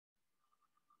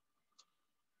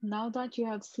Now that you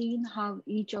have seen how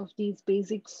each of these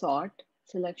basic sort,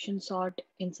 selection sort,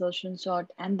 insertion sort,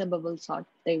 and the bubble sort,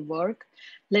 they work,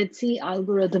 let's see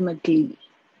algorithmically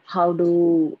how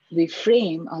do we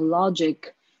frame a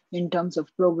logic in terms of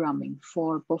programming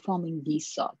for performing these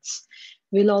sorts.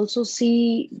 We'll also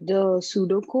see the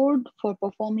pseudocode for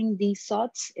performing these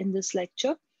sorts in this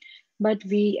lecture, but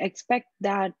we expect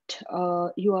that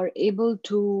you are able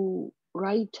to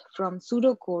write from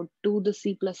pseudocode to the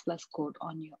C++ code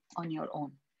on your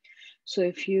own. So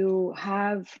if you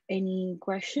have any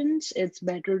questions, it's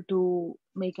better to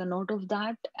make a note of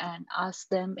that and ask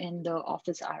them in the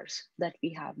office hours that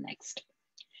we have next.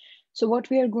 So what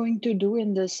we are going to do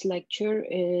in this lecture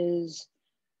is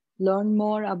learn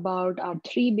more about our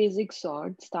three basic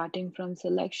sorts, starting from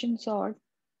selection sort,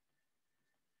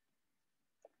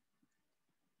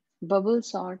 bubble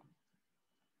sort,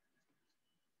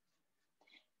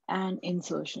 and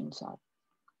insertion sort.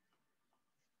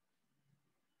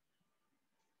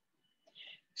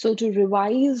 So to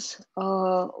revise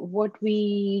what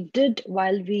we did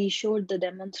while we showed the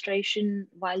demonstration,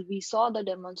 while we saw the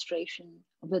demonstration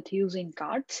with using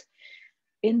cards,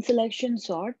 in selection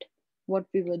sort, what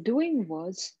we were doing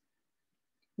was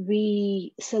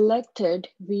we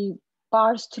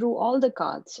parsed through all the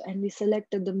cards and we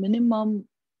selected the minimum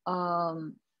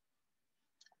um,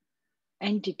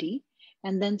 entity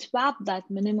and then swap that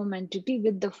minimum entity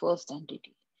with the first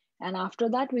entity. And after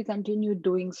that, we continued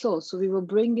doing so. So we were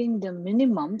bringing the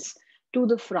minimums to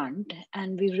the front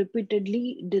and we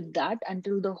repeatedly did that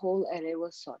until the whole array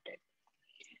was sorted.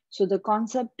 So the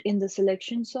concept in the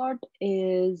selection sort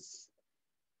is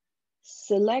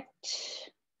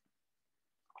select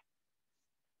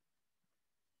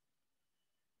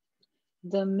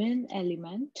the min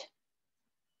element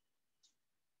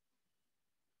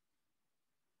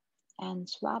and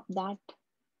swap that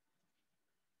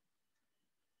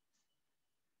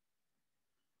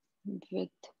with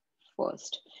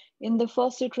first. In the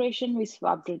first iteration, we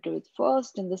swapped it with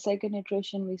first. In the second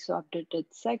iteration, we swapped it with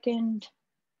second.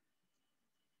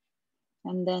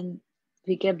 And then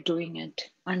we kept doing it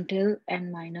until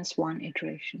n minus one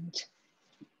iterations.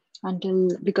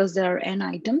 Because there are n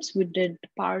items, we did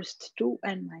parsed to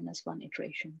n minus one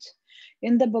iterations.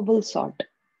 In the bubble sort,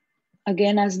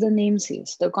 again, as the name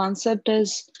says, the concept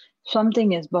is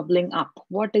something is bubbling up.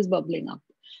 What is bubbling up?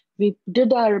 We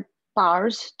did our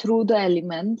parse through the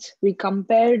elements. We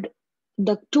compared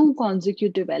the two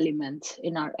consecutive elements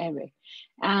in our array.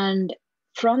 And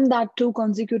from that two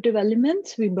consecutive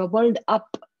elements, we bubbled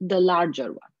up the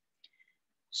larger one.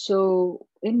 So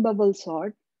in bubble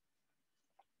sort,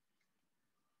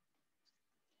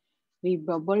 we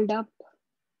bubbled up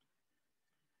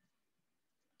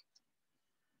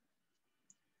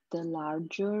the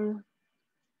larger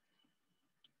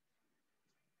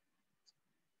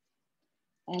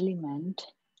element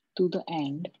to the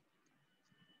end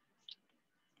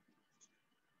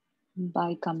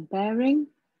by comparing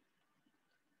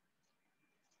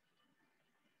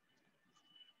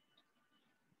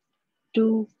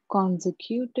two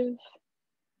consecutive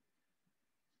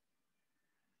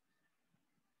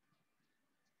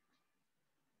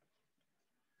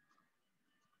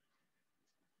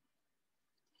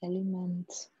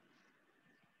elements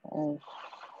of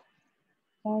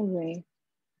array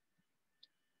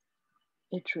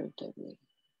iteratively.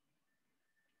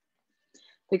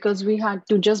 Because we had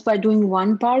to, just by doing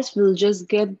one parse, we'll just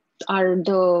get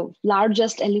the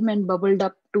largest element bubbled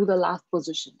up to the last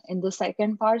position. In the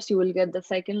second parse, you will get the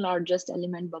second largest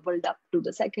element bubbled up to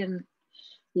the second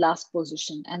last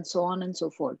position, and so on and so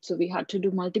forth. So we had to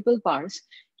do multiple parse.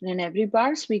 And in every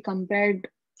parse, we compared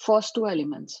first two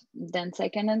elements, then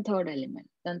second and third element,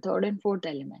 then third and fourth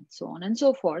element, so on and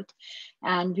so forth.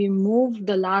 And we moved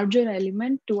the larger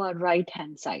element to our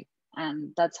right-hand side.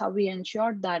 And that's how we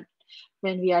ensured that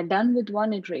when we are done with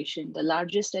one iteration, the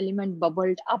largest element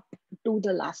bubbled up to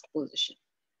the last position.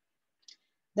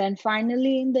 Then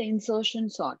finally, in the insertion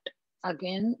sort,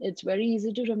 again, it's very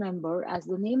easy to remember as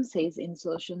the name says,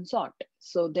 insertion sort.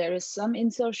 So there is some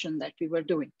insertion that we were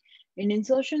doing. In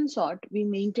insertion sort, we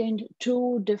maintained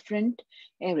two different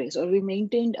arrays, or we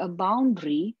maintained a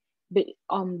boundary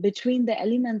between the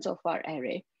elements of our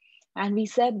array. And we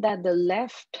said that the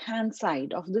left-hand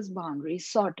side of this boundary is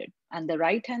sorted and the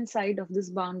right-hand side of this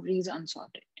boundary is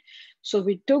unsorted. So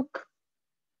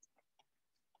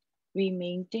we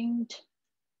maintained,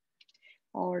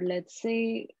 or let's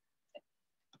say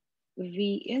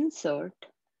we insert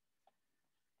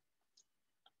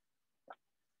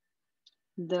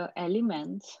the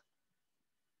elements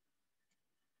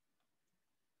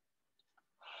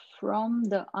from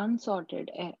the unsorted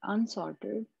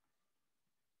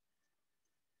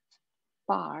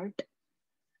part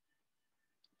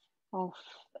of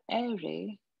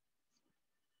array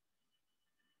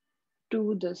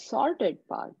to the sorted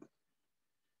part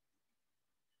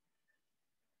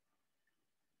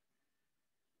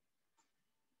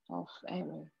of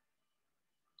array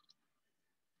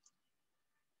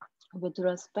with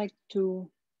respect to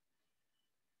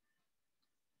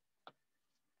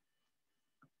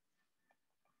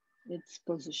its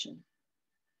position.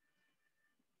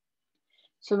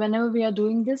 So whenever we are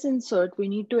doing this insert, we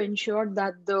need to ensure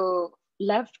that the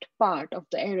left part of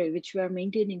the array, which we are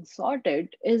maintaining sorted,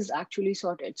 is actually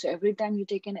sorted. So every time you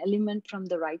take an element from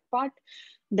the right part,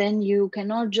 then you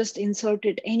cannot just insert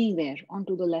it anywhere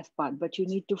onto the left part, but you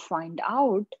need to find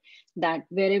out that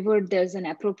wherever there's an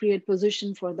appropriate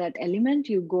position for that element,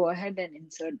 you go ahead and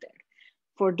insert there.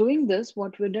 For doing this,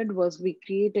 what we did was we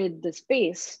created the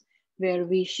space where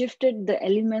we shifted the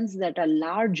elements that are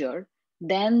larger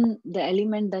than the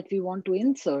element that we want to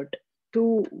insert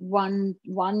to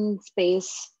one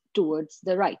space towards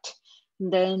the right.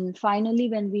 Then finally,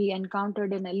 when we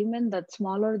encountered an element that's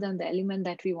smaller than the element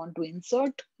that we want to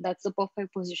insert, that's the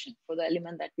perfect position for the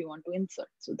element that we want to insert.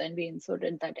 So then we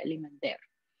inserted that element there.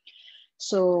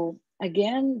 So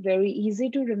again, very easy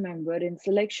to remember. In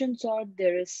selection sort,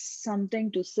 there is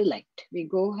something to select. We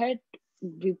go ahead,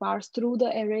 we parse through the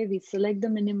array, we select the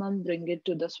minimum, bring it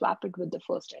to the swap it with the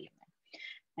first element,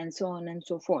 and so on and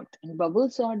so forth. In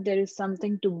bubble sort, there is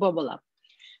something to bubble up.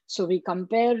 So we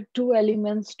compare two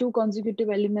elements, two consecutive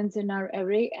elements in our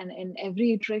array, and in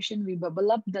every iteration, we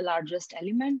bubble up the largest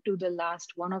element to the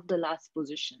last one of the last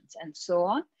positions, and so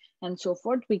on and so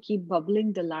forth. We keep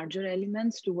bubbling the larger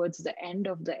elements towards the end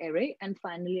of the array, and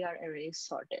finally our array is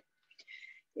sorted.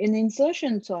 In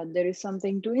insertion sort, there is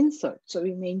something to insert. So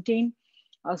we maintain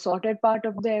a sorted part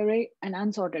of the array and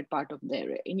unsorted part of the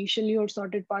array. Initially, your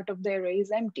sorted part of the array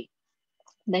is empty.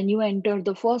 Then you enter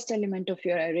the first element of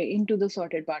your array into the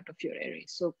sorted part of your array.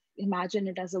 So imagine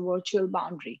it as a virtual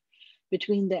boundary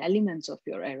between the elements of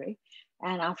your array.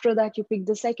 And after that, you pick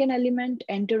the second element,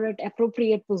 enter it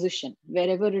appropriate position,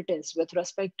 wherever it is with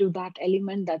respect to that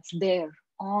element that's there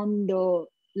on the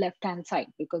left-hand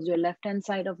side, because your left-hand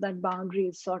side of that boundary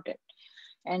is sorted.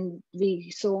 And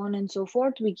we so on and so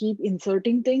forth. We keep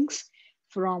inserting things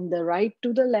from the right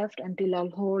to the left until our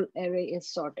whole array is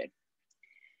sorted.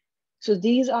 So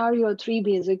these are your three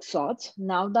basic sorts.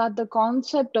 Now that the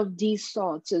concept of these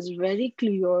sorts is very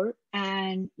clear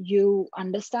and you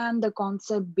understand the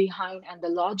concept behind and the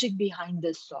logic behind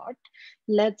this sort,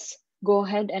 let's go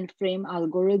ahead and frame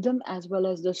algorithm as well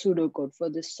as the pseudocode for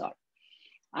this sort.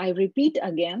 I repeat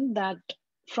again that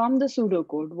from the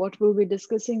pseudocode, what we'll be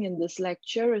discussing in this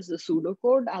lecture is the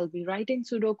pseudocode. I'll be writing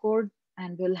pseudocode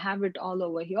and we'll have it all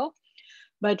over here.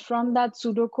 But from that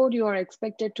pseudocode, you are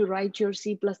expected to write your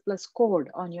C++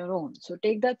 code on your own. So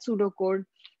take that pseudocode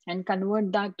and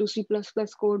convert that to C++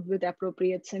 code with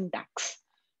appropriate syntax.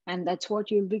 And that's what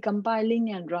you'll be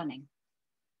compiling and running.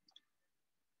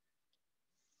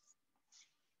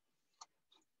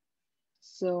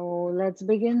 So let's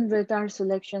begin with our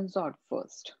selection sort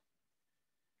first.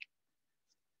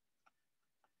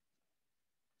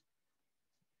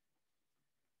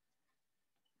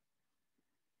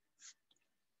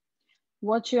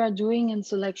 What you are doing in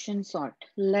selection sort.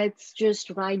 Let's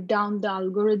just write down the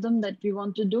algorithm that we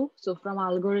want to do. So from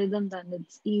algorithm, then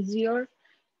it's easier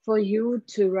for you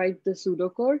to write the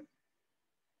pseudocode.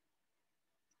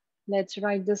 Let's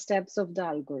write the steps of the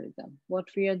algorithm. What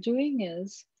we are doing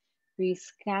is we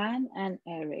scan an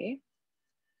array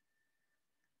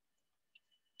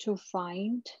to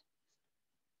find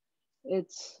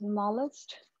its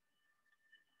smallest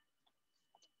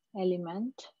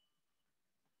element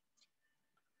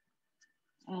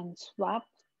and swap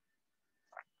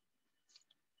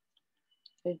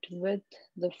it with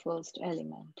the first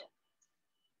element.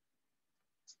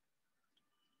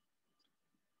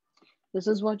 This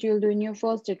is what you'll do in your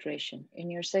first iteration. In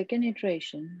your second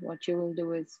iteration, what you will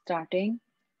do is starting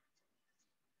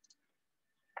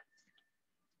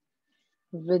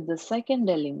with the second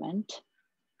element,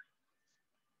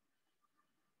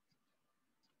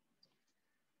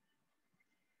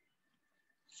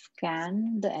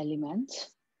 scan the element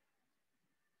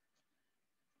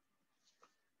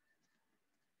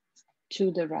to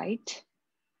the right,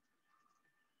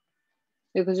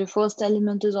 because your first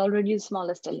element is already the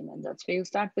smallest element. That's why you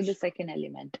start with the second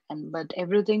element. But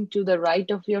everything to the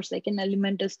right of your second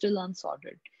element is still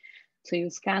unsorted. So you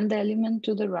scan the element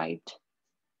to the right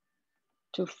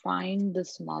to find the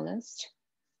smallest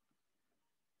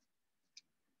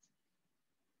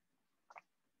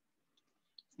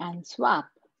and swap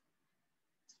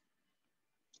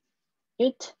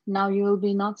it. Now you will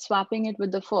be not swapping it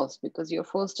with the first because your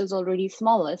first is already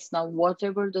smallest. Now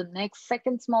whatever the next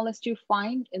second smallest you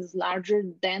find is larger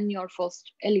than your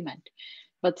first element,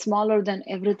 but smaller than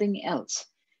everything else.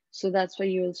 So that's why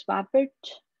you will swap it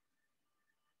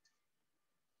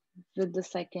with the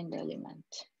second element.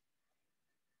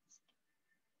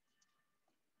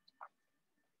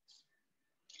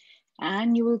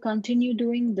 And you will continue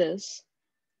doing this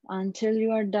until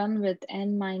you are done with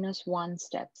n-1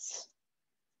 steps.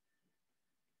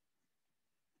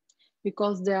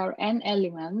 Because there are n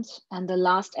elements and the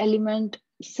last element,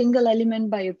 single element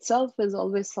by itself is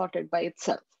always sorted by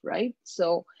itself, right?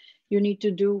 So you need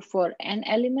to do for n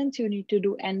elements, you need to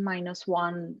do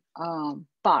n-1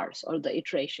 parse or the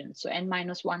iteration. So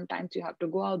n-1 times you have to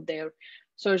go out there,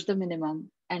 search the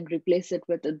minimum and replace it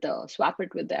with swap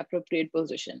it with the appropriate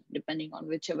position, depending on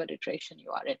whichever iteration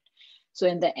you are in. So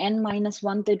in the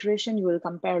n-1th iteration, you will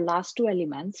compare last two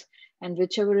elements and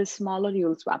whichever is smaller,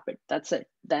 you'll swap it. That's it.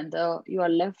 Then you are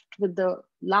left with the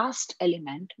last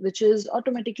element, which is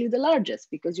automatically the largest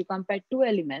because you compare two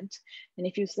elements. And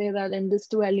if you say that in these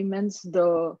two elements,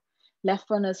 the left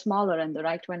one is smaller and the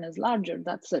right one is larger,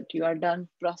 that's it. You are done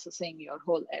processing your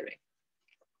whole array.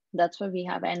 That's why we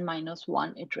have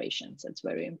n-1 iterations. It's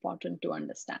very important to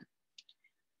understand.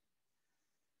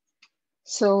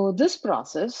 So this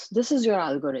process, this is your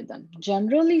algorithm.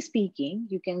 Generally speaking,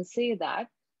 you can say that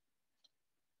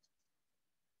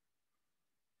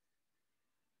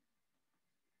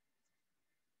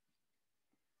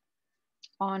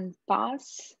on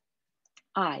pass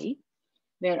I,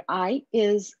 where I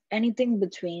is anything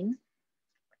between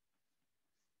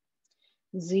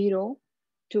 0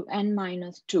 to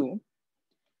n-2.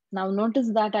 Now notice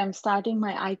that I'm starting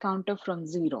my I counter from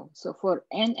 0. So for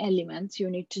n elements, you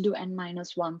need to do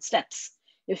n-1 steps.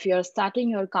 If you're starting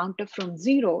your counter from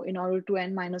 0, in order to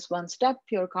n-1 step,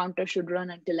 your counter should run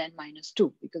until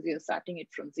n-2 because you're starting it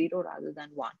from 0 rather than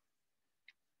 1.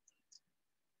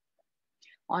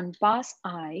 On pass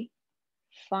I,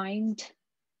 find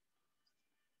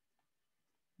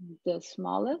the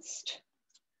smallest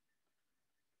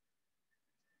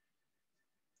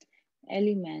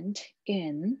element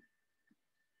in.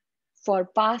 For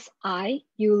pass I,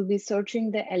 you will be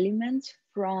searching the elements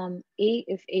from A.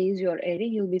 If A is your array,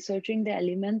 you'll be searching the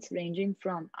elements ranging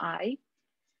from I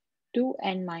to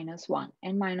n-1.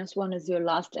 n-1 is your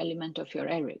last element of your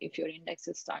array if your index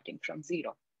is starting from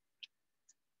 0.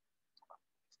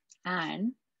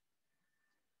 And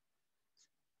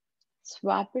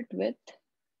swap it with,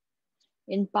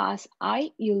 in pass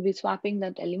I, you'll be swapping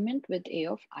that element with A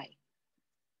of I.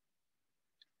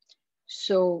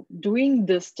 So doing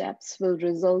these steps will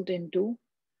result into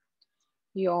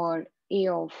your A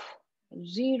of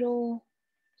 0,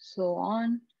 so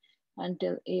on,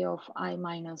 until A of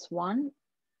I-1.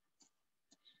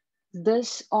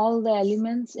 All the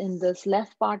elements in this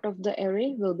left part of the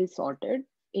array will be sorted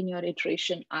in your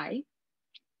iteration I.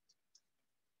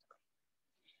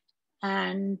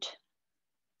 And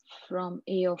from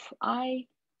A of I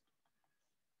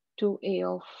to A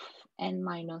of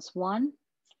n-1,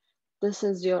 this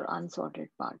is your unsorted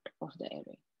part of the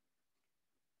array.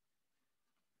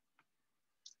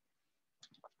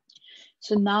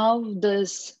 So now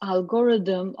this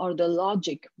algorithm or the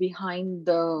logic behind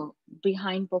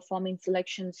performing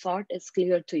selection sort is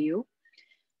clear to you.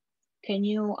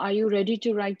 Are you ready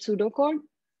to write pseudocode?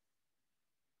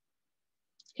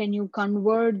 Can you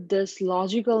convert this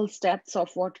logical steps of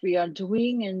what we are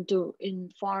doing in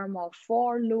form of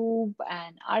for loop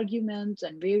and arguments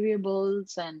and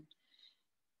variables and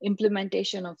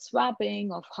implementation of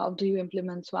swapping, of how do you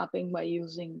implement swapping by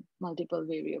using multiple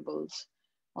variables?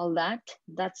 All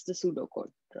that's the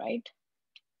pseudocode, right?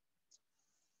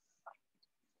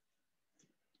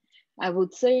 I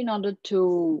would say in order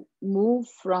to move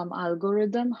from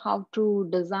algorithm, how to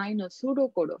design a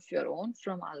pseudocode of your own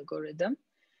from algorithm,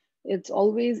 it's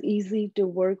always easy to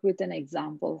work with an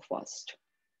example first.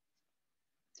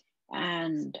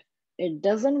 And it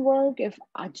doesn't work if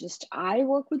I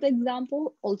work with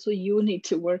example, also you need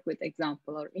to work with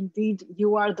example, or indeed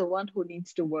you are the one who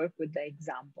needs to work with the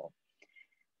example.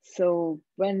 So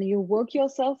when you work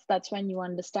yourself, that's when you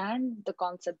understand the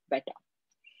concept better.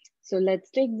 So let's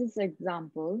take this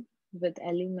example with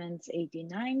elements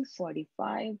 89,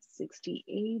 45,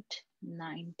 68,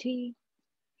 90,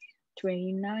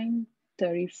 29,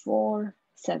 34,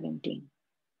 17.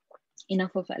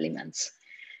 Enough of elements.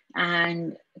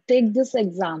 And take this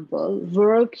example,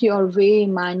 work your way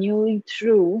manually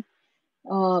through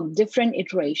different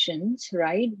iterations,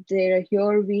 right?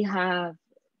 Here we have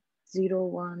 0,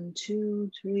 1,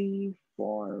 2, 3,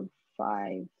 4,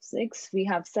 5, 6. We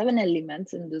have 7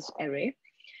 elements in this array,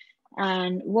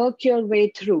 and work your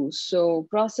way through. So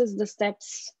process the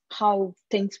steps, how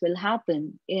things will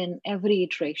happen in every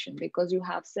iteration. Because you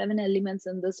have 7 elements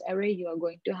in this array, you are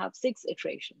going to have 6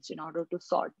 iterations in order to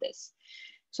sort this.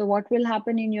 So what will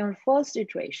happen in your first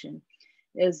iteration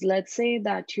is, let's say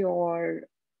that your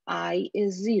I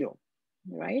is 0,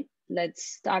 right? Let's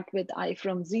start with I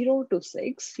from 0 to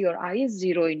 6. Your I is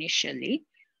 0 initially.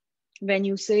 When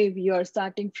you say you are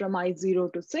starting from I 0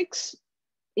 to 6,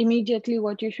 immediately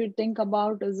what you should think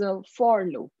about is a for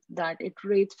loop that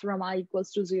iterates from I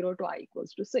equals to 0 to I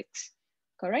equals to 6,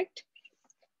 correct?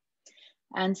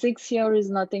 And 6 here is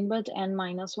nothing but n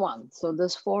minus 1. So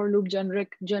this for loop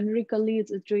generically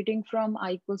is iterating from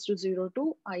I equals to 0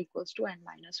 to I equals to n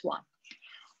minus 1.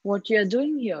 What you're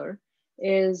doing here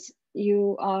is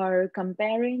you are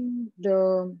comparing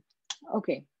the,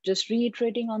 okay, just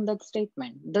reiterating on that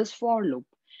statement. This for loop,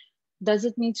 does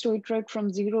it need to iterate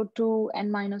from 0 to n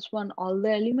minus 1 all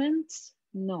the elements?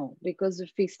 No, because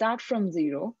if we start from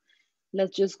 0,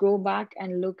 let's just go back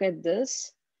and look at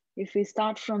this. If we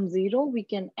start from 0, we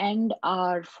can end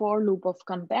our for loop of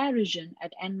comparison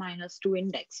at n minus 2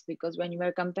 index, because when you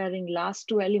are comparing last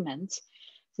 2 elements,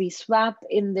 we swap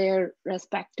in their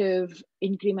respective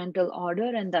incremental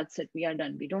order, and that's it, we are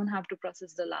done. We don't have to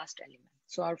process the last element.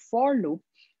 So our for loop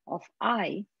of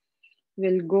I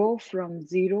will go from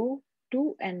 0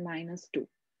 to n minus 2.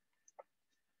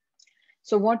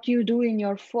 So what you do in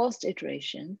your first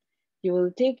iteration, you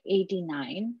will take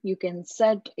 89. You can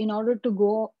set, in order to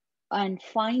go and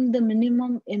find the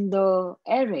minimum in the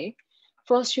array,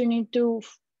 first you need to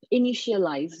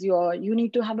initialize you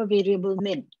need to have a variable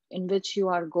min in which you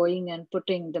are going and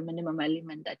putting the minimum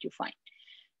element that you find.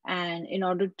 And in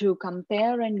order to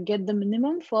compare and get the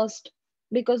minimum first,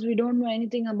 because we don't know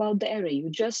anything about the array, you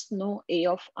just know a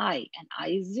of I, and I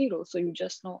is 0, so you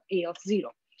just know a of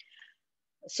 0.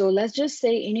 So let's just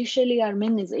say initially our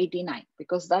min is 89,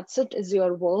 because that's it, is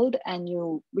your world,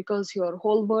 and because your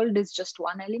whole world is just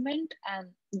one element, and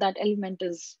that element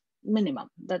is minimum.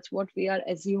 That's what we are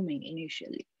assuming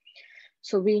initially.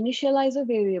 So we initialize a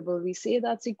variable, we say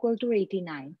that's equal to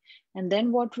 89. And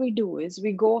then what we do is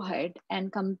we go ahead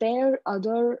and compare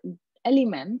other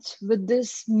elements with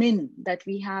this min that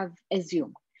we have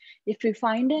assumed. If we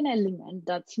find an element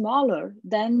that's smaller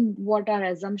than what our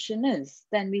assumption is,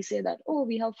 then we say that, oh,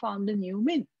 we have found a new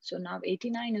min. So now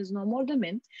 89 is no more the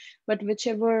min, but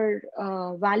whichever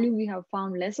value we have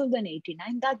found lesser than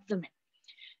 89, that's the min.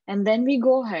 And then we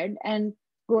go ahead and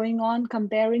going on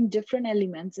comparing different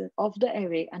elements of the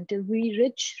array until we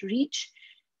reach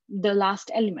the last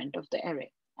element of the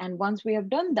array. And once we have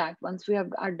done that, once we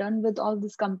are done with all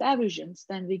these comparisons,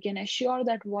 then we can assure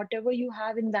that whatever you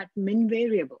have in that min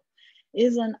variable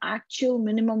is an actual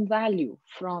minimum value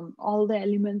from all the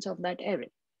elements of that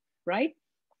array, right?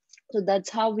 So that's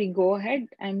how we go ahead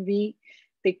and we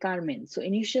pick our min. So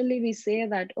initially we say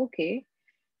that, okay,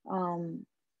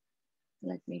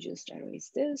 let me just erase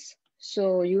this.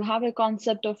 So you have a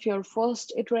concept of your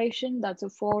first iteration, that's a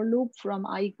for loop from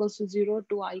I equals to 0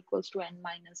 to I equals to n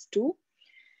minus 2.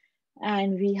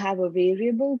 And we have a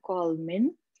variable called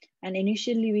min. And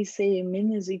initially we say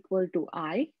min is equal to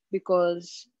I,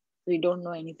 because we don't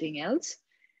know anything else.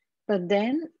 But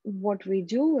then what we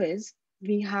do is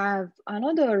we have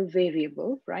another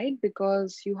variable, right?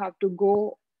 Because you have to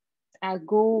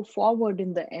go forward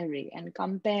in the array and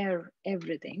compare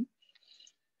everything.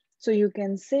 So you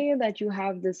can say that you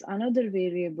have this another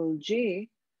variable j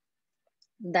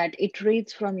that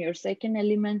iterates from your second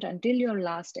element until your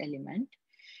last element,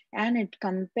 and it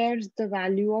compares the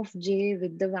value of j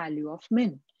with the value of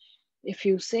min. If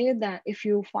you say that, if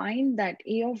you find that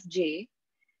a of j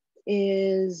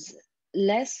is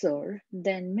lesser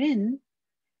than min,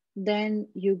 then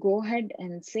you go ahead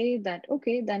and say that,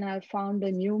 okay, then I found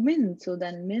a new min. So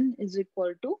then min is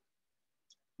equal to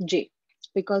j.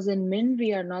 Because in min,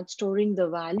 we are not storing the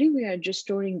value, we are just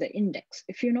storing the index.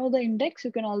 If you know the index,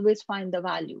 you can always find the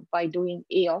value by doing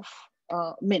a of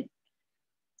min.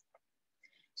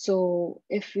 So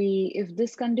if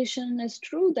this condition is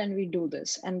true, then we do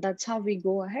this. And that's how we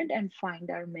go ahead and find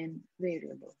our min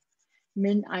variable,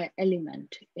 min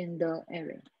element in the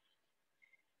array.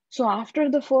 So after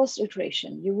the first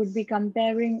iteration, you would be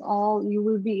comparing you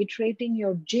will be iterating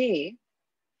your j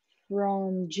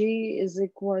from j is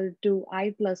equal to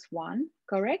I plus 1,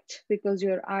 correct? Because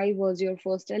your I was your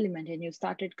first element and you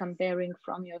started comparing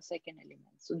from your second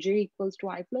element. So j equals to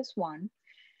I plus 1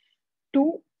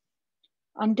 to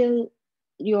until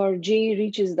your j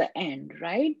reaches the end,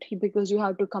 right? Because you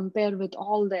have to compare with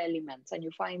all the elements and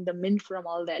you find the min from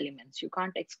all the elements. You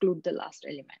can't exclude the last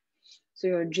element. So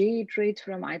your j iterates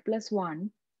from I plus 1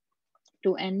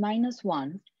 to n minus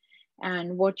 1.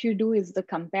 And what you do is the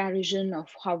comparison of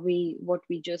what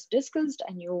we just discussed,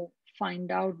 and you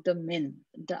find out the min,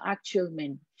 the actual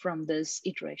min from these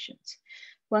iterations.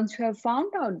 Once you have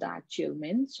found out the actual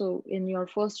min, so in your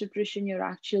first iteration, your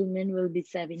actual min will be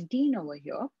 17 over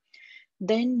here.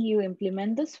 Then you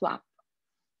implement the swap,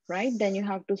 right? Then you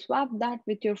have to swap that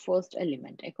with your first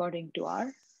element according to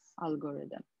our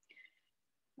algorithm.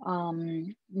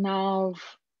 Now,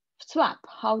 swap,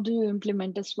 how do you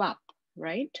implement a swap,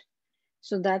 right?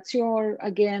 So that's your,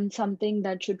 again, something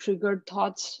that should trigger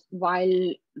thoughts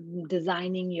while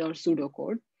designing your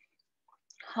pseudocode.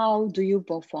 How do you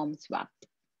perform swap?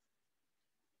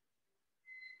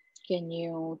 Can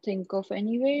you think of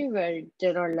any way where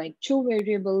there are like two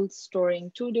variables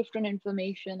storing two different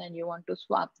information and you want to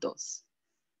swap those?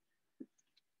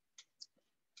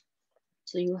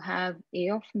 So you have A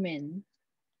of min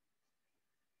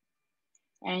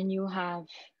and you have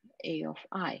A of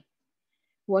I.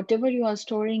 Whatever you are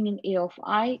storing in A of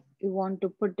I, you want to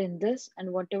put in this,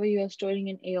 and whatever you are storing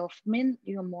in A of min,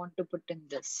 you want to put in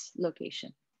this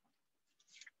location.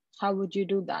 How would you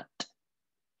do that?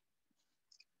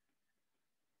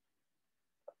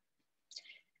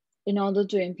 In order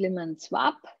to implement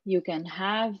swap, you can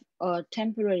have a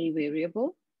temporary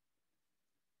variable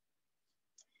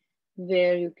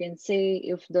where you can say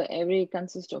if the array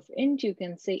consists of int, you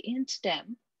can say int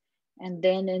temp. And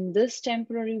then in this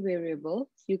temporary variable,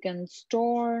 you can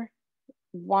store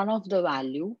one of the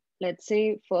value. Let's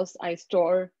say first I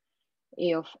store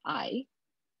A of I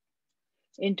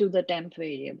into the temp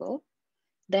variable.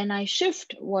 Then I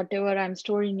shift whatever I'm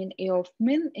storing in A of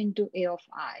min into A of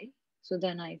I. So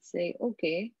then I say,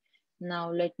 okay,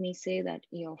 now let me say that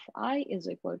A of I is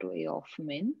equal to A of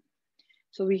min.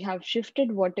 So we have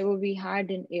shifted whatever we had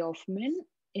in A of min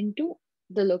into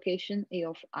the location A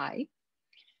of I.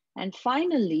 And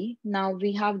finally, now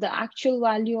we have the actual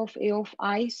value of A of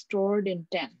I stored in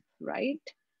temp, right?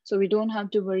 So we don't have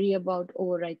to worry about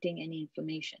overwriting any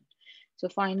information. So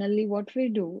finally, what we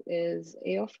do is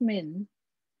A of min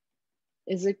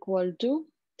is equal to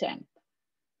temp.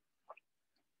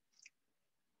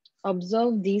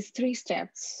 Observe these three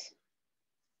steps.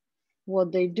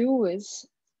 What they do is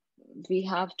we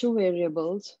have two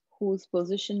variables whose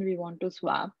position we want to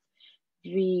swap.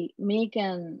 We make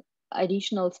an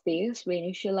additional space. We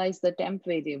initialize the temp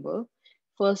variable.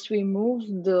 First, we move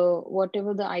the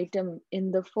whatever the item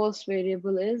in the first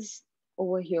variable is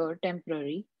over here,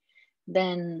 temporary.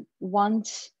 Then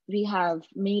once we have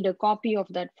made a copy of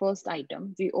that first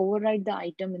item, we overwrite the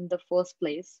item in the first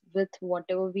place with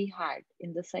whatever we had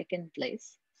in the second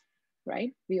place,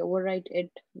 right? We overwrite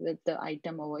it with the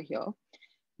item over here.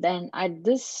 Then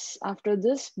after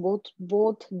this,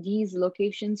 both these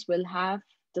locations will have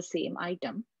the same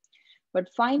item. But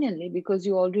finally, because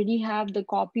you already have the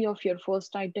copy of your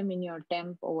first item in your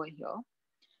temp over here,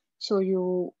 so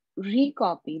you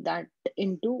recopy that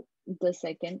into the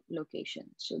second location.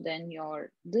 So then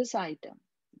this item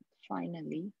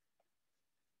finally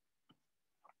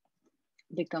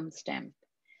becomes temp.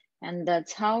 And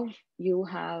that's how you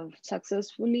have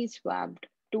successfully swapped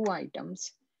two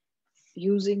items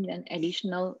using an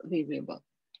additional variable.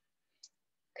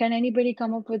 Can anybody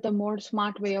come up with a more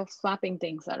smart way of swapping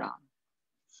things around?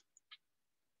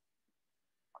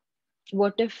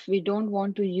 What if we don't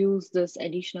want to use this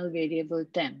additional variable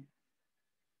temp?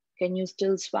 Can you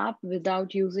still swap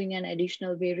without using an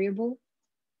additional variable?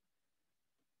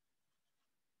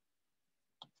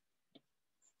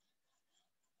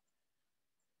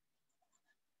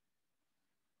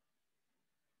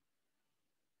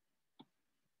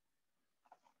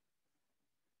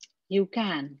 You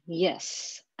can,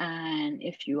 yes. And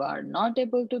if you are not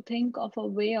able to think of a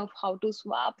way of how to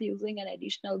swap using an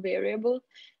additional variable,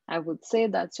 I would say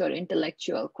that's your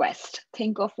intellectual quest.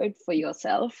 Think of it for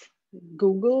yourself.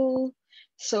 Google,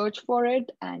 search for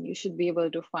it, and you should be able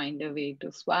to find a way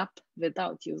to swap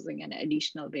without using an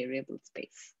additional variable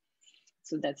space.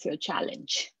 So that's your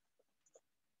challenge.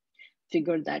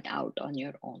 Figure that out on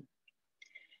your own.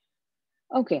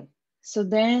 Okay, so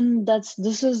then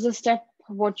this is the step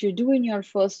what you do in your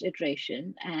first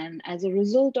iteration. And as a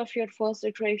result of your first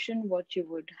iteration, what you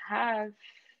would have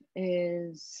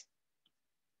is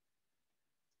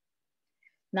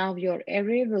now your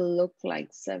array will look like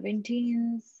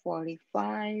 17,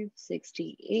 45,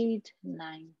 68,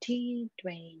 90,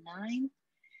 29,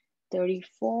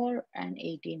 34, and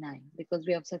 89, because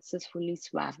we have successfully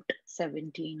swapped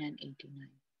 17 and 89.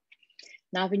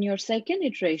 Now in your second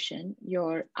iteration,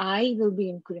 your I will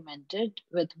be incremented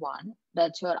with 1.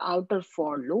 That's your outer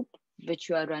for loop, which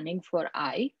you are running for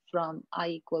I from I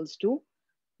equals to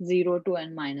 0 to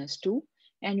n minus 2,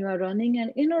 and you are running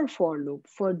an inner for loop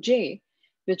for j,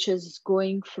 which is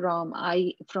going from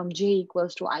j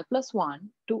equals to I plus 1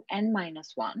 to n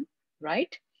minus 1,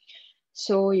 right?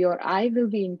 So your I will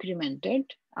be incremented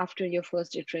after your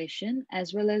first iteration,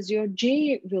 as well as your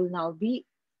j will now be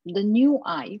the new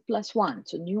I plus 1.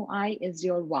 So new I is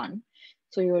your 1.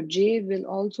 So your j will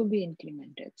also be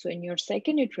incremented. So in your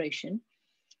second iteration,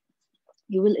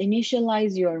 you will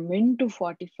initialize your min to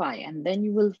 45, and then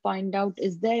you will find out,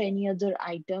 is there any other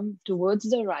item towards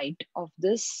the right of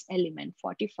this element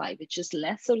 45, which is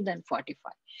lesser than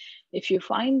 45. If you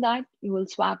find that, you will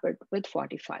swap it with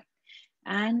 45,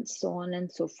 and so on and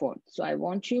so forth. So I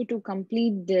want you to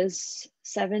complete this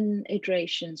 7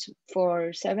 iterations.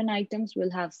 For 7 items,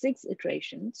 we'll have 6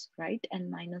 iterations, right? And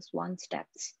minus 1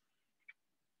 steps.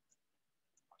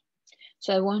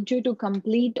 So I want you to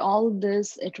complete all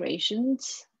these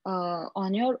iterations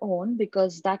on your own,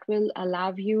 because that will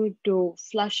allow you to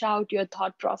flush out your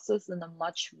thought process in a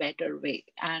much better way.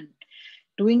 And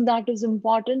doing that is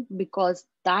important because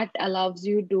that allows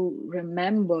you to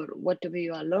remember whatever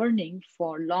you are learning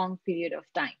for a long period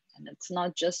of time. And it's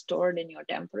not just stored in your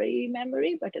temporary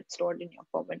memory, but it's stored in your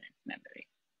permanent memory.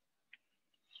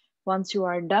 Once you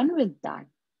are done with that,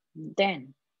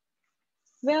 then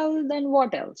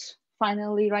what else?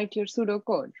 Finally, write your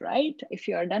pseudocode, right? If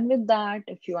you are done with that,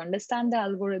 if you understand the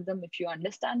algorithm, if you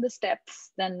understand the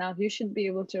steps, then now you should be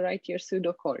able to write your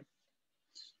pseudocode.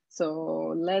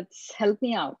 So let's help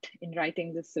me out in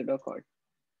writing this pseudocode.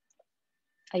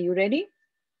 Are you ready?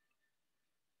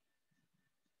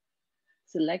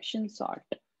 Selection sort.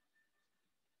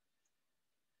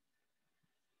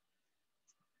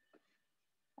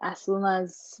 As soon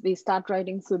as we start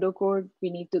writing pseudocode,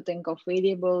 we need to think of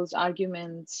variables,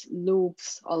 arguments,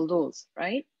 loops, all those,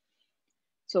 right?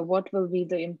 So what will be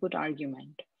the input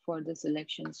argument for the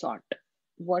selection sort?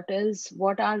 What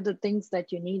are the things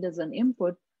that you need as an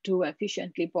input to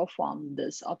efficiently perform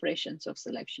this operations of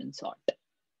selection sort?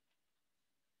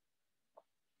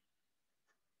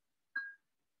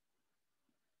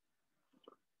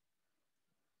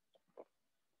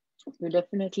 You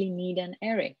definitely need an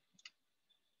array,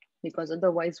 because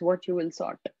otherwise what you will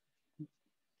sort.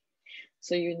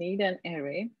 So you need an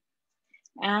array,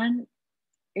 and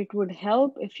it would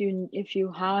help if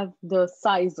you have the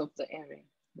size of the array,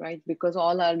 right? Because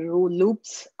all our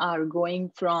loops are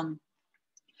going from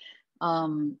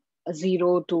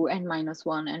 0 to n minus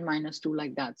 1, n minus 2,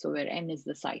 like that. So where n is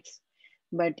the size.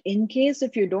 But in case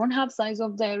if you don't have size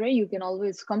of the array, you can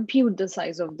always compute the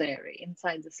size of the array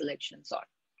inside the selection sort.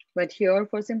 But here,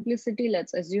 for simplicity,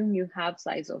 let's assume you have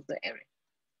size of the array.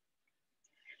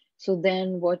 So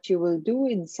then what you will do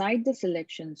inside the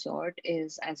selection sort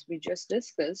is, as we just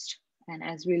discussed, and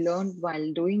as we learned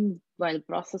while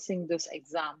processing this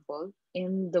example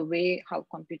in the way how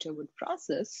computer would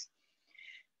process,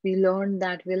 we learned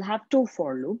that we'll have 2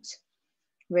 for loops,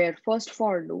 where first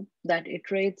for loop that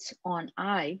iterates on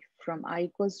I from I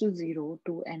equals to 0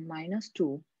 to n minus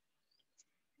 2.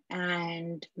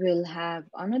 And we'll have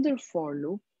another for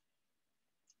loop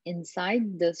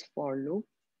inside this for loop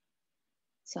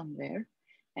somewhere.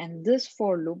 And this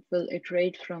for loop will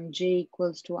iterate from j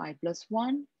equals to I plus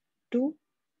 1 to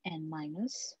n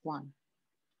minus 1.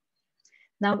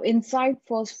 Now inside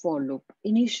first for loop,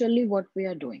 initially what we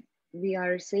are doing, we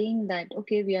are saying that,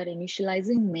 okay, we are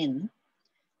initializing min.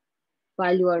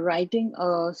 While you are writing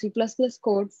a C++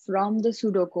 code from the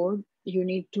pseudocode, you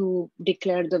need to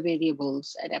declare the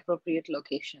variables at appropriate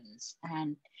locations,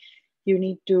 and you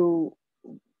need to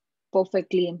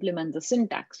perfectly implement the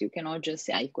syntax. You cannot just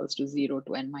say I equals to 0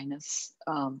 to n minus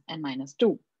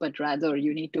 2, but rather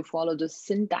you need to follow the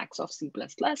syntax of C++,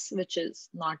 which is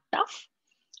not tough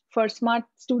for smart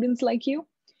students like you,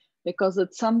 because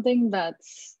it's something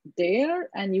that's there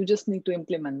and you just need to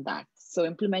implement that. So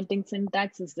implementing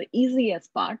syntax is the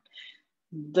easiest part.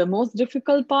 The most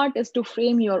difficult part is to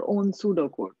frame your own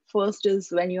pseudocode. First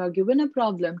is when you are given a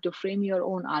problem, to frame your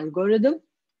own algorithm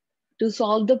to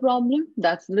solve the problem.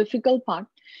 That's the difficult part.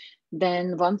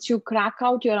 Then once you crack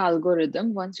out your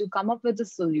algorithm, once you come up with a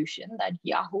solution that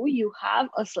Yahoo, you have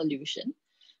a solution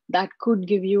that could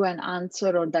give you an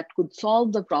answer or that could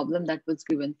solve the problem that was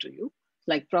given to you.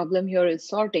 Like problem here is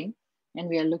sorting, and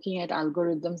we are looking at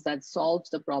algorithms that solves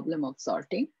the problem of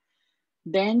sorting.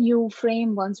 Then you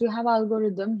frame, once you have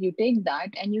algorithm, you take that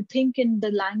and you think in the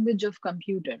language of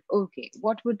computer. Okay,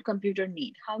 what would computer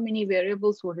need? How many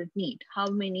variables would it need?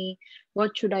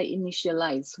 What should I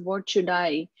initialize?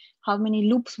 How many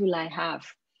loops will I have?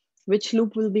 Which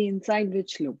loop will be inside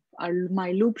which loop?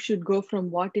 My loop should go from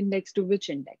what index to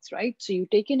which index, right? So you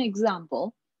take an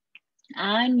example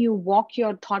and you walk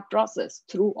your thought process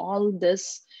through all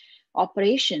this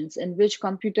operations in which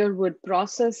computer would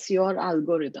process your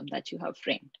algorithm that you have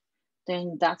framed,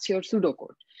 then that's your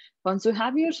pseudocode. Once you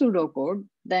have your pseudocode,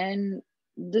 then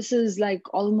this is like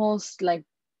almost like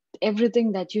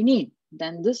everything that you need.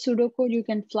 Then this pseudocode you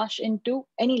can flush into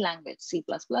any language, C++,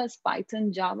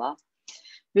 Python, Java,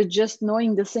 with just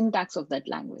knowing the syntax of that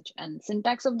language. And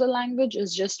syntax of the language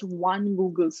is just one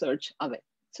Google search away.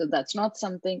 So that's not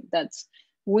something that's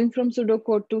moving from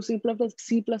pseudocode to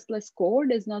C++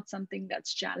 code is not something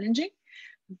that's challenging,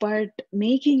 but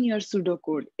making your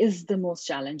pseudocode is the most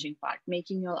challenging part.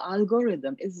 Making your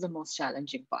algorithm is the most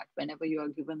challenging part whenever you are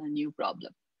given a new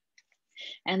problem.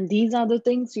 And these are the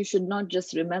things you should not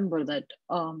just remember that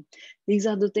these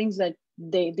are the things that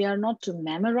they are not to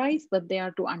memorize, but they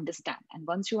are to understand. And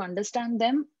once you understand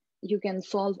them, you can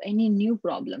solve any new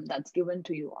problem that's given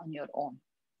to you on your own.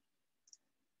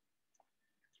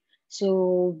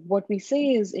 So what we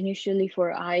say is initially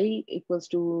for I equals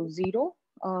to 0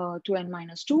 to n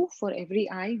minus 2, for every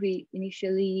I, we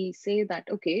initially say that,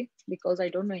 okay, because I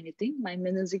don't know anything, my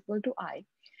min is equal to I.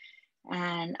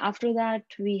 And after that,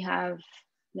 we have,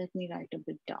 let me write a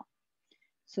bit down.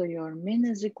 So your min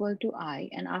is equal to I.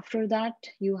 And after that,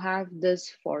 you have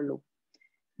this for loop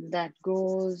that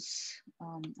goes,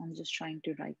 I'm just trying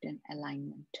to write an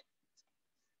alignment.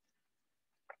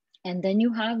 And then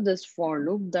you have this for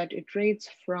loop that iterates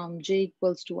from j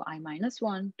equals to I minus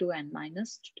 1 to n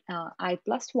minus I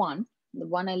plus 1, the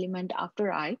one element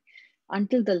after I,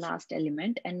 until the last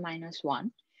element, n minus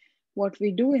 1. What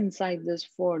we do inside this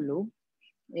for loop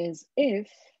is if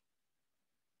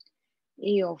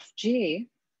a of j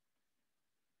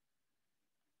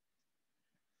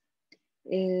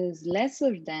is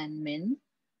lesser than min,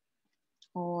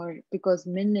 or because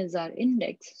min is our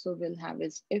index, so we'll have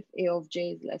is if a of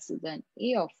j is lesser than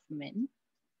a of min.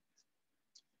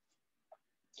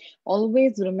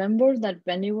 Always remember that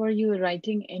whenever you're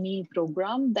writing any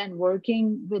program, then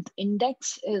working with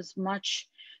index is much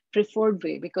preferred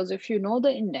way, because if you know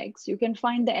the index, you can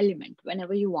find the element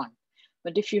whenever you want.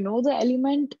 But if you know the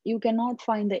element, you cannot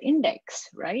find the index,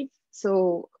 right?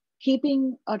 So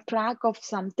keeping a track of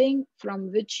something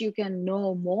from which you can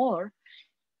know more,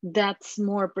 that's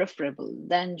more preferable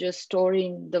than just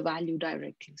storing the value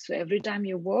directly. So every time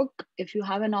you work, if you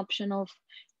have an option of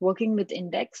working with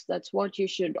index, that's what you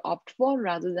should opt for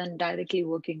rather than directly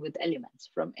working with elements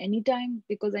from anytime,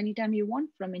 because anytime you want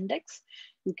from index,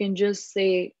 you can just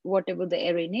say whatever the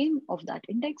array name of that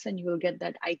index and you will get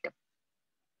that item.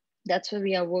 That's why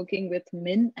we are working with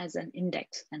min as an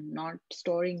index and not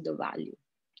storing the value.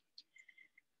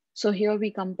 So here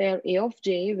we compare a of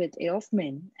j with a of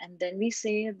min, and then we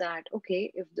say that, okay,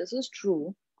 if this is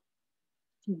true,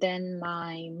 then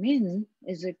my min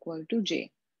is equal to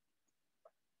j.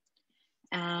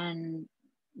 And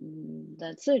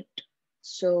that's it.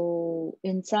 So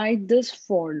inside this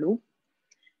for loop,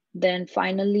 then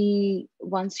finally,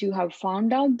 once you have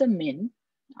found out the min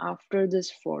after this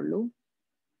for loop,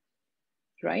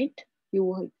 right?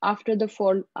 You after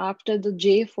the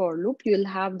j for loop, you'll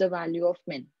have the value of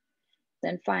min.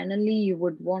 Then finally, you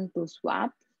would want to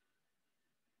swap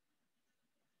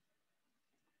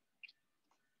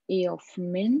a of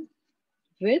min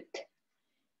with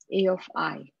a of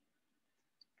I.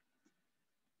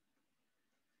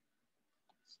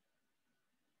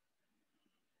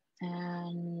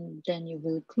 And then you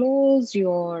will close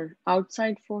your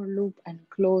outside for loop and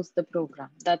close the program.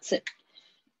 That's it.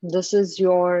 This is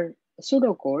your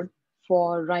pseudocode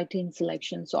for writing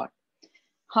selection sort.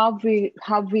 How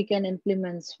we can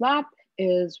implement swap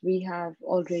is we have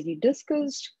already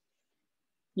discussed.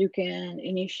 You can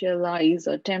initialize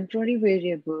a temporary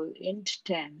variable int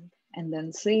temp and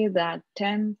then say that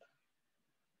temp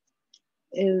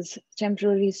is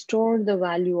temporarily store the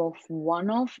value of one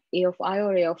of a of I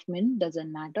or a of min,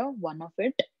 doesn't matter, one of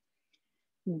it.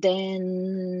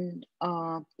 Then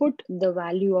put the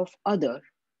value of other,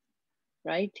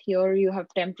 right? Here you have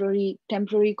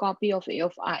temporary copy of a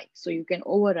of I, so you can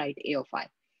overwrite a of I.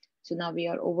 So now we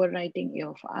are overwriting a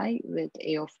of I with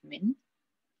a of min.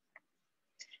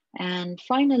 And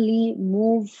finally,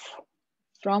 move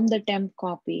from the temp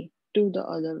copy to the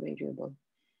other variable.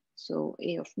 So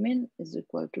a of min is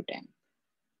equal to temp.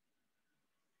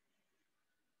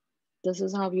 This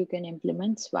is how you can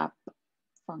implement swap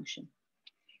function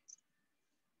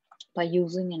by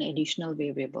using an additional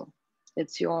variable.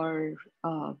 It's your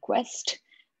quest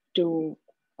to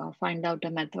find out a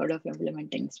method of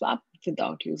implementing swap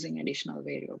without using additional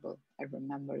variable. I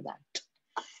remember that.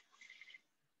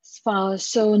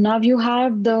 So now you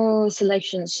have the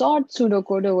selection sort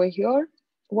pseudocode over here.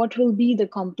 What will be the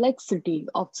complexity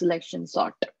of selection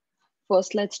sort?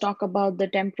 First, let's talk about the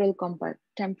temporal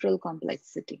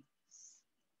complexity.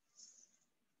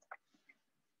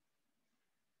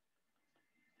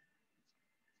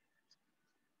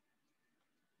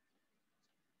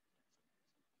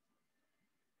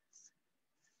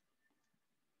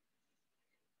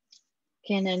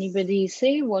 Can anybody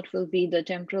say what will be the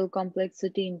temporal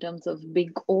complexity in terms of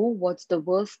big O? What's the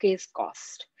worst case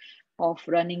cost of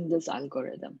running this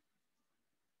algorithm?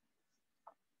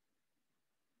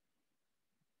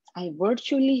 I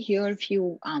virtually hear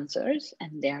few answers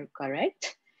and they are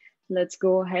correct. Let's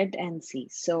go ahead and see.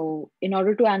 So in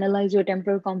order to analyze your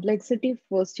temporal complexity,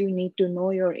 first you need to know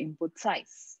your input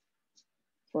size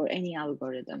for any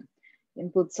algorithm.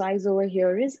 Input size over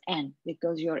here is n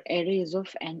because your array is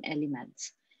of n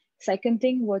elements. Second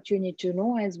thing, what you need to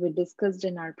know, as we discussed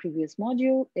in our previous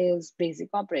module, is basic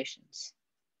operations.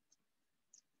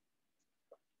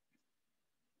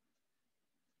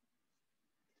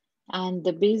 And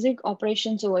the basic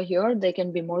operations over here, they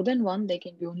can be more than one, they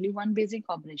can be only one basic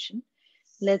operation.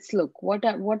 Let's look, what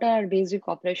are basic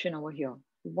operation over here?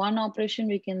 One operation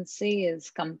we can say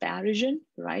is comparison,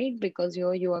 right? Because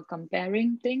here you are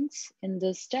comparing things in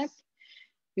this step.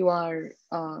 You are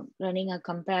running a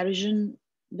comparison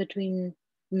between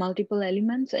multiple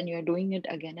elements and you're doing it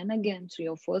again and again. So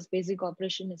your first basic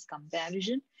operation is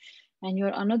comparison and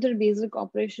your another basic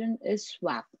operation is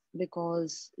swap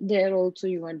because there also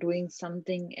you are doing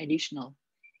something additional.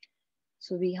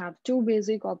 So we have two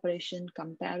basic operation,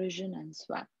 comparison and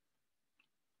swap.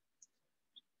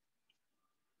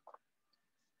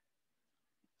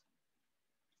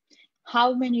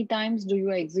 How many times do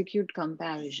you execute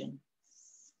comparison?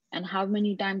 And how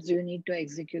many times do you need to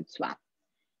execute swap?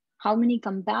 How many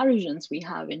comparisons we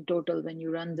have in total when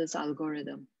you run this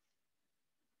algorithm?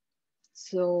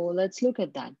 So let's look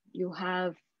at that. You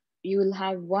will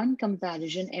have one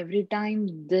comparison every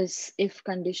time this if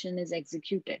condition is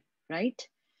executed, right?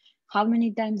 How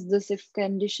many times this if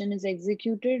condition is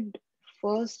executed?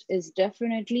 First is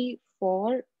definitely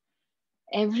for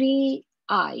every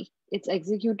I, it's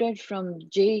executed from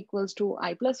j equals to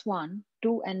I plus 1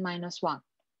 to n minus 1.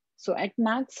 So at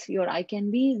max, your I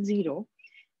can be 0.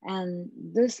 And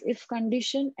this if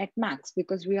condition at max,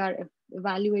 because we are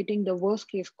evaluating the worst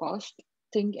case cost,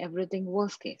 think everything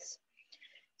worst case.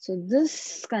 So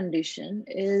this condition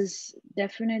is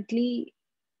definitely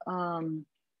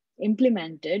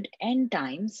implemented n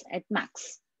times at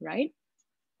max, right?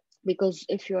 Because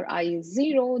if your I is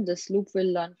 0, this loop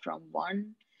will learn from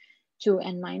 1 to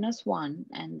n minus 1,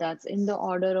 and that's in the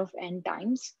order of n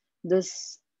times.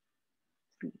 This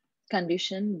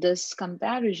condition, this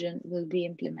comparison will be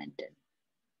implemented.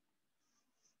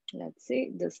 Let's say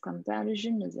this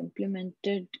comparison is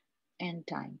implemented n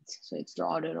times. So it's the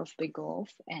order of big O of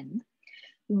n,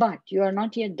 but you are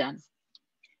not yet done.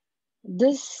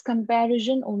 This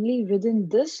comparison only within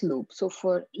this loop. So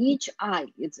for each I,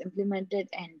 it's implemented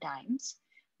n times,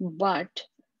 but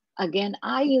again,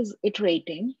 I is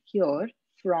iterating here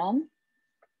from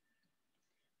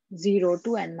 0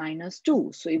 to n minus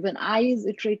 2. So even I is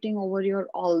iterating over your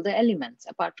all the elements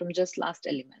apart from just last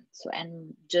element. So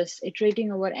and just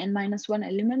iterating over n minus 1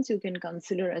 elements, you can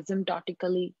consider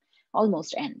asymptotically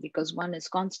almost n because 1 is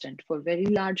constant. For very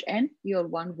large n, your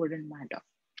 1 wouldn't matter.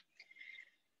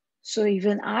 So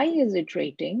even I is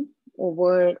iterating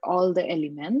over all the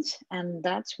elements, and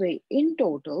that's why in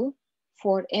total,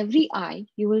 for every I,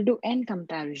 you will do n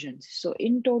comparisons. So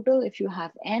in total, if you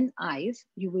have n i's,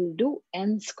 you will do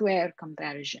n square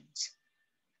comparisons,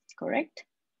 correct?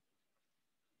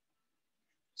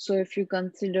 So if you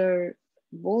consider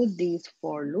both these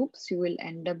for loops, you will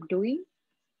end up doing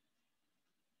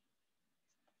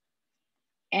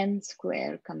n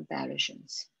square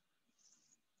comparisons.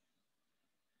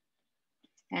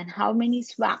 And how many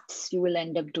swaps you will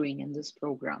end up doing in this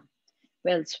program?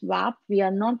 Well, swap, we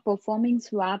are not performing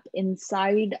swap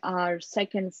inside our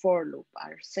second for loop.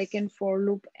 Our second for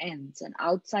loop ends, and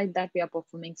outside that we are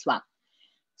performing swap.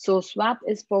 So swap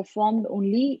is performed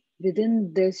only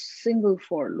within this single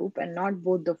for loop and not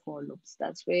both the for loops.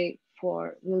 That's why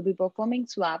we'll be performing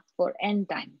swap for n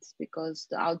times because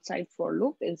the outside for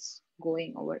loop is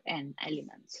going over n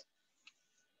elements.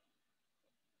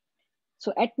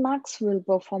 So at max, we'll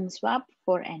perform swap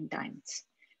for n times.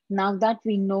 Now that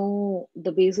we know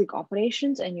the basic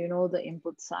operations and you know the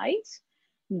input size,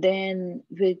 then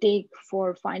we'll take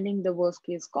for finding the worst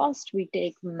case cost, we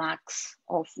take max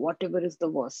of whatever is the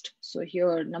worst. So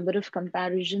here, number of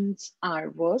comparisons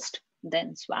are worst,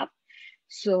 then swap.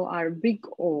 So our big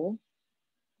O,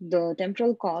 the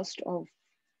temporal cost of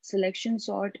selection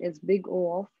sort is big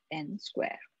O of n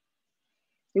square.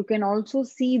 You can also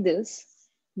see this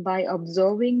by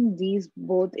observing these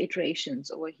both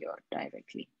iterations over here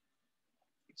directly.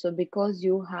 So because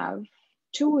you have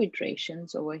two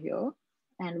iterations over here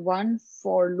and one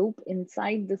for loop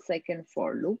inside the second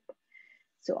for loop.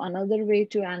 So another way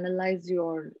to analyze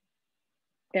your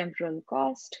temporal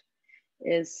cost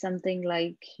is something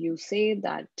like you say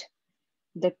that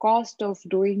the cost of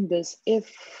doing this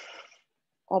if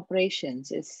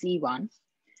operations is C1.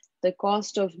 The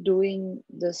cost of doing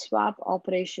the swap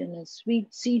operation is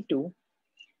C2.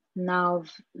 Now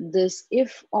this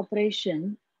if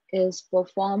operation is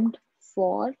performed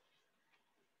for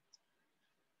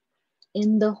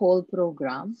in the whole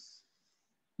program.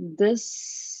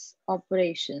 This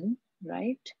operation,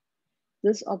 right?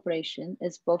 This operation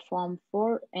is performed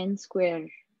for n square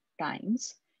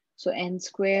times. So n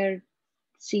square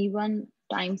C1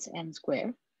 times n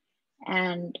square,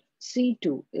 and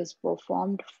C2 is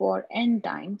performed for n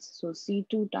times. So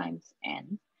C2 times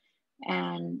n,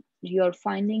 and you're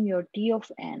finding your T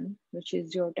of n, which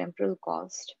is your temporal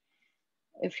cost.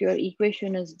 If your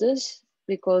equation is this,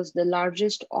 because the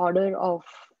largest order of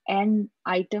n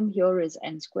item here is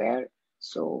n square,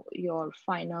 so your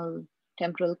final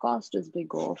temporal cost is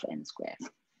big O of n square.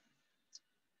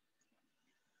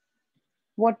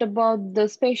 What about the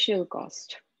spatial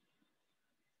cost?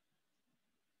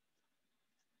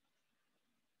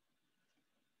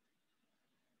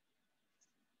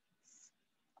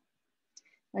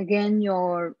 Again,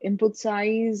 your input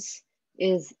size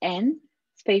is n.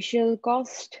 Spatial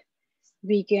cost,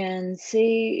 we can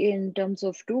say in terms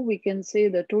of 2, we can say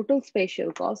the total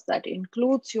spatial cost that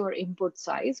includes your input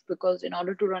size, because in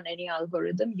order to run any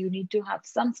algorithm, you need to have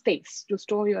some space to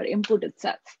store your input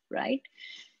itself, right?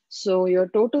 So your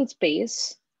total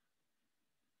space,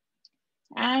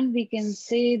 and we can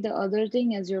say the other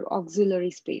thing as your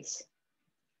auxiliary space.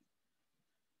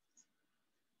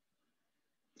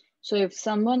 So if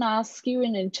someone asks you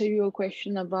in an interview a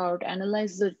question about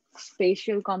analyze the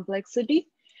spatial complexity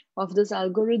of this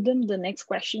algorithm, the next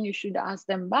question you should ask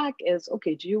them back is,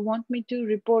 okay, do you want me to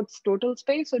report total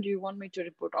space or do you want me to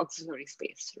report auxiliary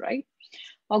space, right?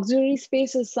 Auxiliary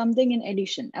space is something in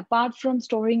addition, apart from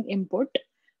storing input,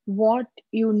 what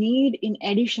you need in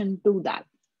addition to that.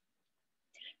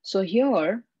 So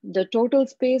here, the total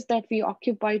space that we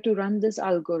occupy to run this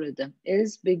algorithm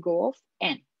is big O of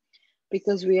n,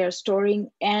 because we are storing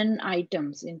n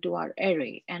items into our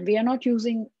array, and we are not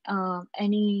using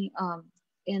any,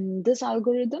 in this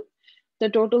algorithm, the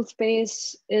total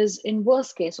space is in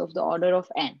worst case of the order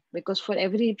of n, because for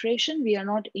every iteration, we are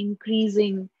not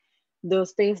increasing the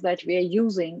space that we are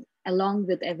using along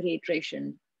with every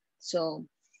iteration. So,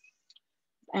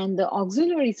 and the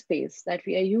auxiliary space that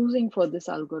we are using for this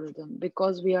algorithm,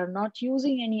 because we are not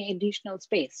using any additional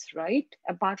space, right?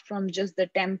 Apart from just the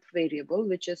temp variable,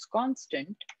 which is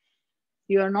constant,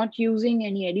 you are not using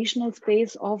any additional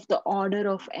space of the order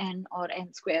of n or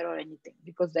n square or anything,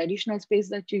 because the additional space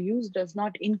that you use does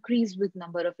not increase with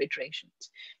number of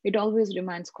iterations. It always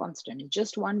remains constant. It's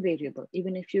just one variable,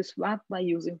 even if you swap by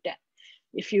using temp.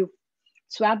 If you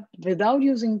swap without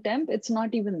using temp, it's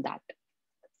not even that.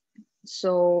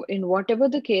 So in whatever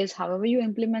the case, however you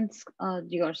implement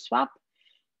your swap,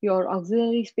 your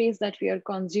auxiliary space that we are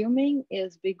consuming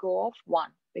is big O of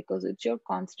 1, because it's your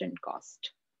constant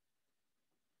cost.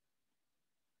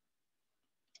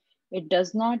 It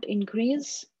does not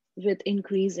increase with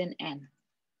increase in n.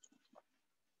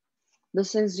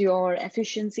 This is your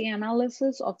efficiency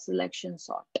analysis of selection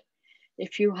sort.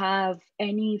 If you have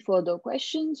any further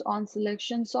questions on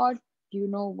selection sort, you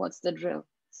know what's the drill.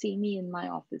 See me in my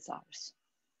office hours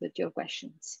with your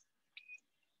questions.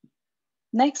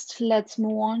 Next, let's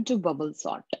move on to bubble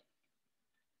sort.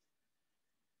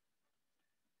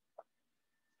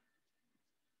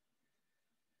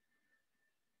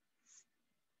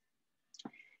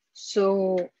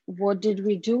 So what did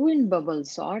we do in bubble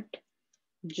sort?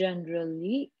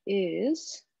 Generally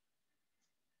is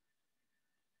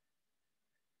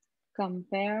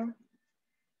compare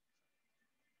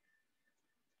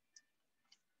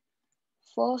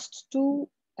first two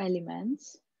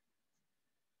elements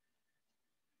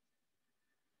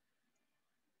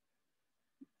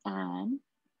and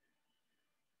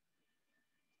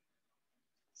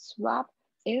swap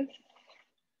if,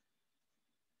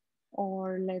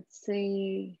 or let's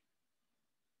say,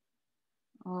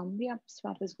 yeah,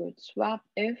 swap is good. Swap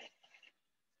if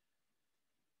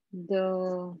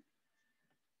the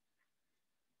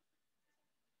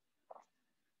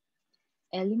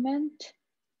element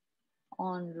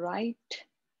on right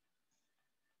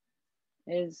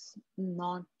is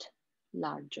not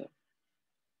larger.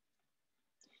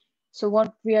 So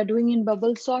what we are doing in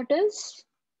bubble sort is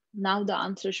Now the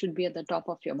answer should be at the top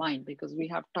of your mind because we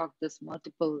have talked this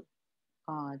multiple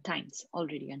times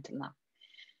already until now.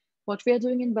 What we are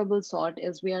doing in bubble sort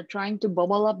is we are trying to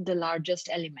bubble up the largest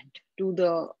element to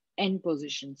the end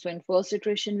position. So in first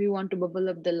iteration, we want to bubble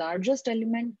up the largest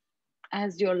element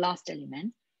as your last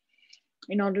element.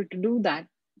 In order to do that,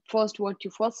 first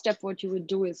step what you would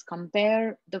do is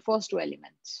compare the first two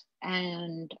elements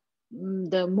and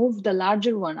move the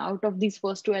larger one out of these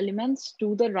first two elements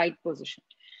to the right position.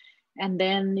 And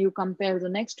then you compare the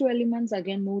next two elements,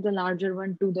 again move the larger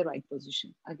one to the right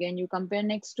position. Again, you compare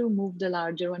next two, move the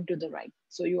larger one to the right.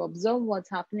 So you observe what's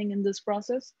happening in this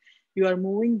process. You are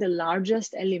moving the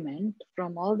largest element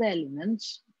from all the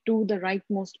elements to the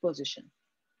rightmost position.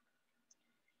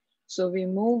 So we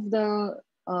move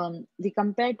we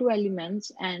compare two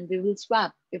elements and we will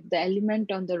swap if the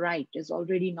element on the right is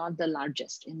already not the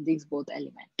largest in these both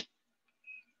elements.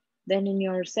 Then in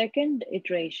your second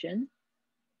iteration,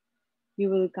 you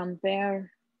will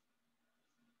compare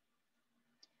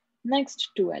next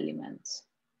two elements.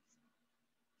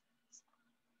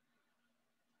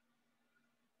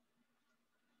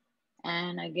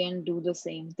 And again, do the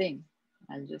same thing.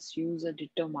 I'll just use a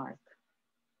ditto mark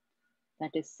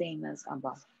that is same as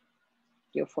above,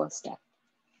 your first step.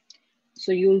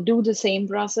 So you'll do the same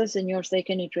process in your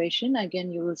second iteration.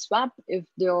 Again, you will swap if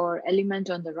your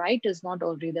element on the right is not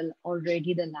already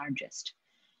the largest.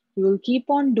 You will keep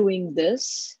on doing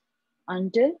this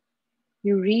until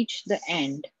you reach the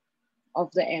end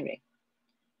of the array.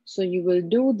 So you will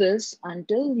do this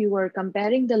until you are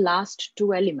comparing the last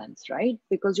two elements, right?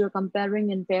 Because you're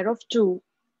comparing in pair of two.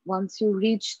 Once you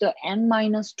reach the n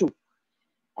minus 2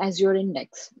 as your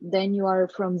index, then you are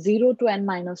from 0 to n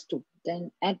minus 2.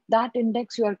 Then at that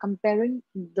index, you are comparing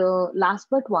the last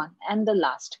but one and the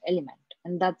last element.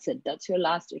 And that's it. That's your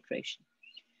last iteration.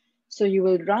 So you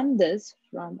will run this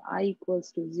from I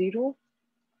equals to 0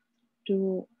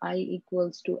 to I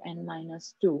equals to n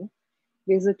minus 2.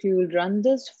 Basically, you will run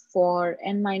this for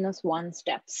n minus 1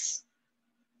 steps.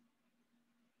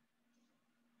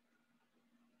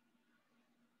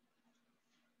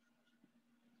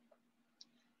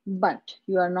 But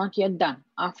you are not yet done.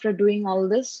 After doing all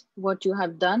this, what you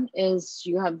have done is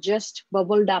you have just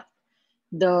bubbled up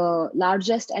the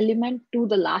largest element to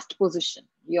the last position.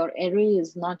 Your array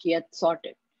is not yet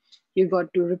sorted. You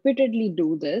got to repeatedly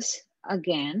do this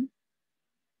again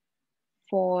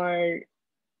for,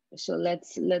 so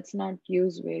let's not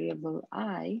use variable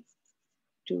I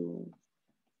to,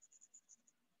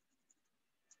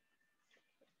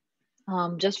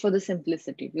 just for the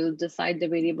simplicity, we'll decide the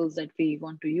variables that we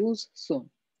want to use soon.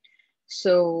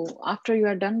 So after you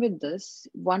are done with this,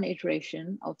 one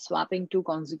iteration of swapping two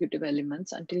consecutive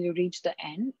elements until you reach the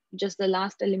end, just the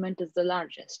last element is the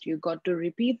largest. You got to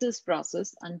repeat this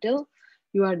process until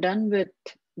you are done with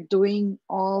doing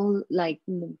all, like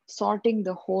sorting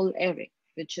the whole array,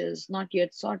 which is not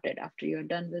yet sorted after you're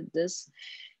done with this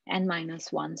n minus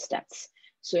 1 steps.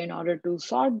 So in order to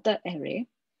sort the array,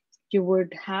 you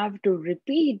would have to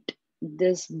repeat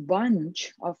this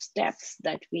bunch of steps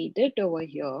that we did over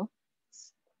here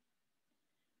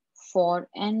for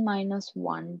n minus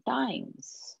 1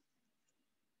 times.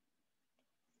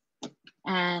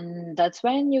 And that's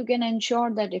when you can ensure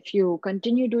that if you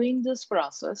continue doing this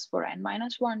process for n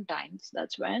minus 1 times,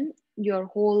 that's when your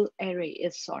whole array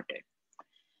is sorted.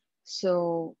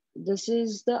 So this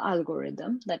is the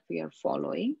algorithm that we are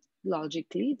following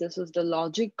logically. This is the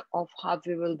logic of how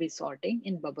we will be sorting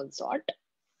in bubble sort.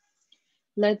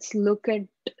 Let's look at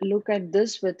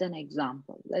this with an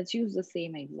example. Let's use the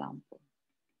same example.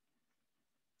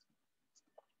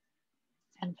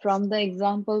 And from the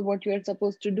example, what you're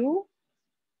supposed to do,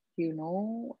 you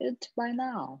know it by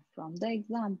now. From the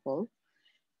example,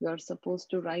 you're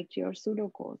supposed to write your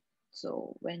pseudocode.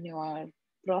 So when you are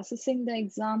processing the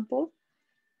example,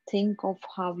 think of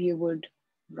how you would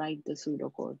write the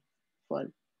pseudocode for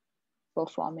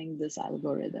performing this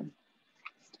algorithm.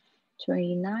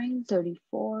 29,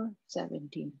 34,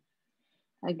 17.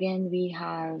 Again, we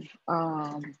have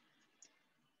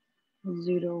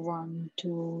 0, 1,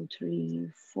 2, 3,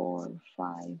 4,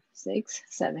 5, 6,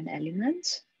 7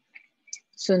 elements.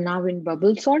 So now in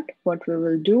bubble sort, what we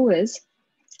will do is,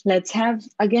 let's have,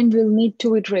 again, we'll need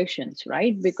 2 iterations,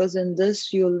 right? Because in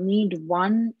this, you'll need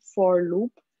one for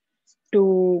loop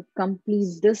to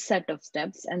complete this set of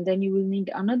steps. And then you will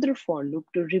need another for loop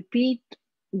to repeat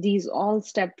these all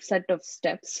set of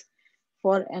steps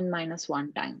for n minus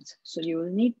 1 times. So you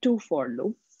will need 2 for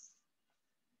loop.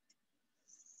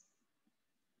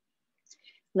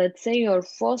 Let's say your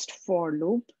first for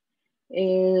loop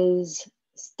is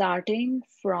starting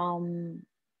from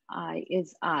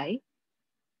I,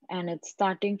 and it's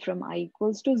starting from I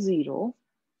equals to 0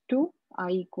 to I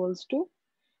equals to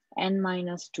n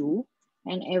minus 2.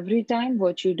 And every time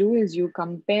what you do is you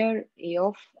compare A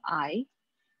of I,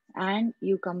 and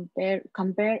you compare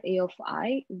A of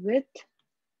I with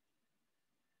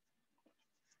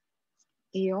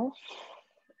A of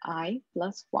I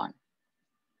plus 1.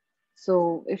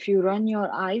 So if you run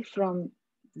your I from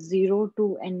 0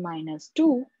 to n minus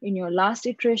 2, in your last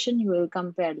iteration, you will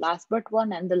compare last but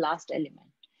 1 and the last element.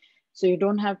 So you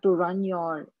don't have to run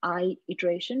your I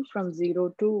iteration from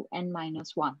 0 to n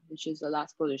minus 1, which is the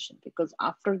last position, because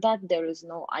after that, there is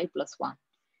no I plus 1.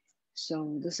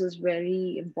 So this is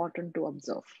very important to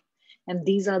observe. And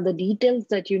these are the details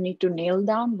that you need to nail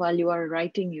down while you are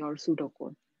writing your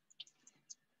pseudocode.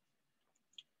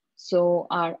 So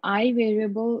our I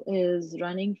variable is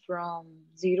running from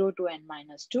 0 to n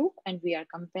minus 2, and we are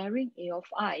comparing A of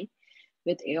I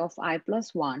with A of I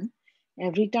plus 1.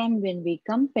 Every time when we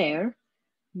compare,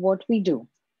 what we do?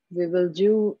 We will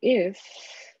do if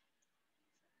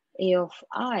A of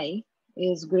I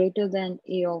is greater than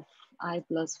A of I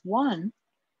plus 1,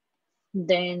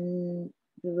 then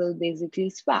we will basically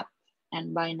swap.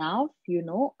 And by now, you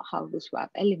know how to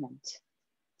swap elements.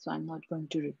 So I'm not going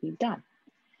to repeat that.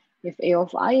 If A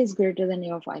of I is greater than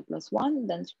A of I plus 1,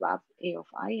 then swap A of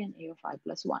I and A of I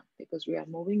plus 1, because we are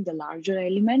moving the larger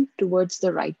element towards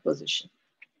the right position.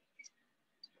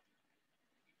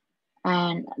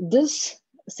 And this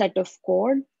set of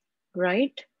code,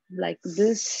 right, like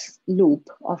this loop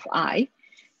of I,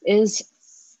 is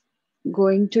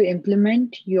going to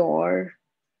implement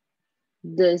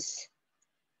this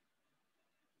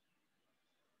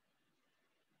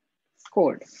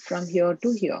code from here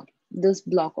to here, this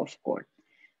block of code,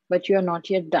 but you are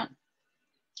not yet done.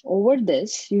 Over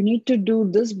this, you need to do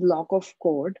this block of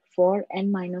code for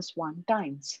n minus 1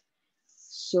 times.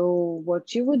 So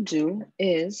what you would do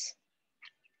is,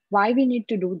 why we need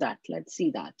to do that? Let's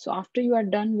see that. So after you are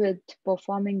done with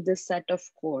performing this set of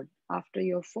code, after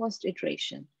your first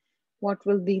iteration, what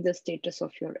will be the status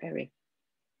of your array?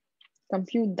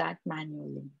 Compute that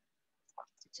manually.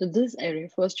 So this array,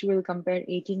 first you will compare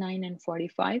 89 and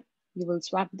 45. You will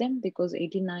swap them because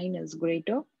 89 is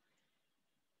greater.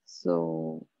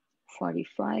 So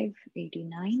 45,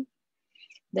 89.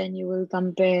 Then you will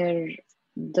compare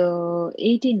the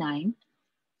 89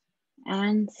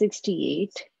 and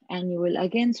 68, and you will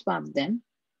again swap them.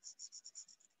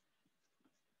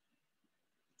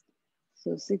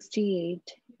 So 68,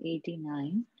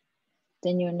 89.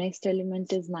 Then your next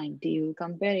element is 90. You will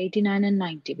compare 89 and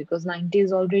 90 because 90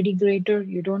 is already greater.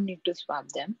 You don't need to swap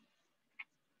them.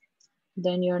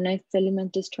 Then your next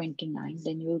element is 29.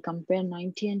 Then you will compare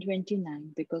 90 and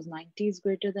 29 because 90 is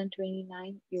greater than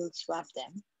 29. You will swap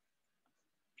them.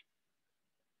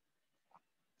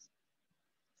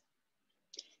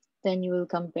 Then you will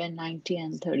compare 90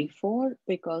 and 34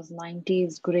 because 90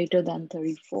 is greater than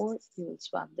 34. You will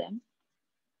swap them.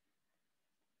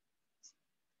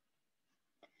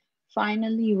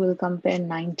 Finally, you will compare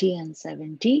 90 and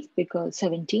 17 because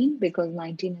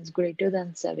 19 is greater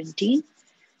than 17.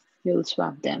 You'll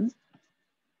swap them.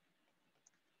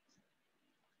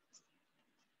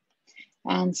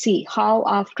 And see how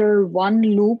after one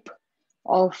loop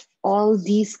of all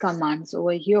these commands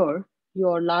over here,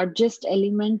 your largest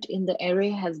element in the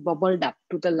array has bubbled up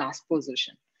to the last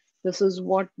position. This is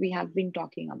what we have been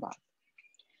talking about.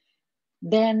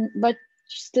 Then, but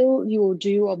still do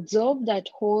you observe that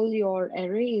whole your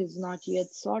array is not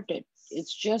yet sorted?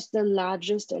 It's just the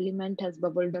largest element has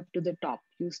bubbled up to the top.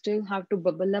 You still have to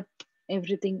bubble up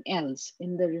everything else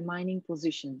in the remaining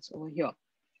positions over here.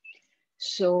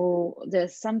 So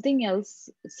there's something else,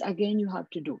 again, you have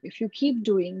to do. If you keep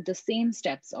doing the same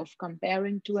steps of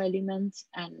comparing two elements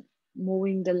and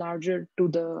moving the larger to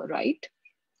the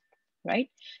right,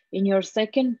 in your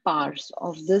second parse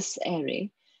of this array,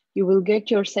 you will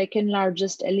get your second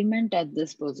largest element at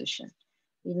this position.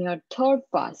 In your third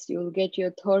pass, you will get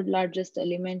your third largest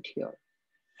element here.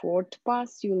 Fourth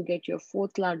pass, you will get your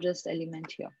fourth largest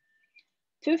element here.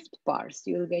 Fifth parse,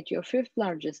 you will get your fifth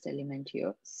largest element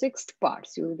here. Sixth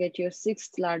parse, you will get your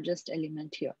sixth largest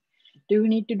element here. Do you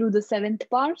need to do the seventh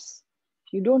parse?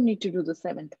 You don't need to do the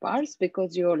seventh parse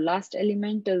because your last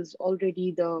element is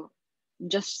already the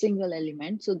just single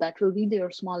element. So that will be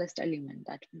your smallest element.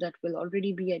 That will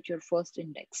already be at your first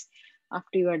index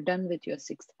after you are done with your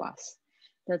sixth pass.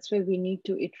 That's why we need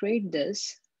to iterate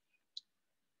this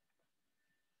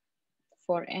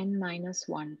for n minus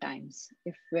 1 times.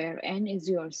 If where n is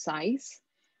your size,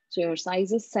 so your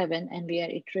size is 7 and we are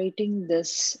iterating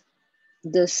this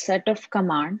set of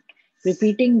command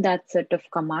repeating that set of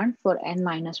command for n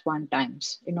minus 1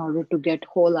 times in order to get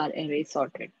whole our array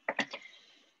sorted.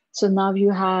 So now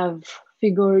you have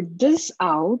figured this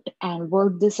out and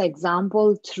worked this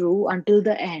example through until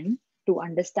the end to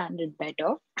understand it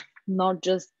better. Not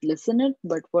just listen it,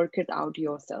 but work it out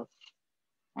yourself.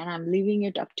 And I'm leaving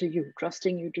it up to you,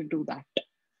 trusting you to do that.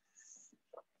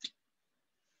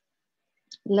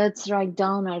 Let's write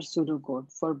down our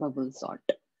pseudocode for bubble sort.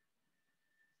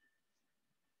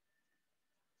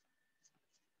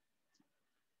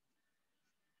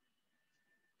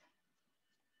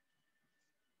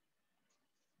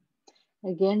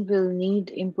 Again, we'll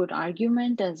need input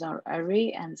argument as our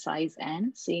array and size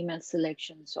n, same as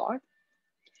selection sort.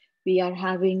 We are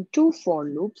having two for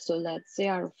loops. So let's say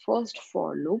our first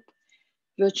for loop,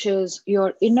 which is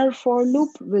your inner for loop,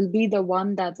 will be the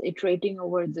one that's iterating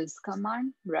over this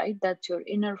command, right? That's your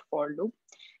inner for loop.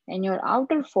 And your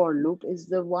outer for loop is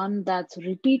the one that's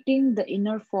repeating the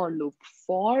inner for loop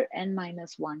for n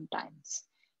minus 1 times.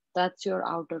 That's your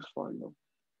outer for loop.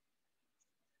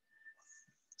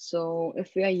 So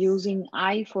if we are using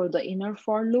I for the inner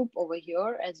for loop over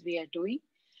here as we are doing,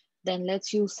 then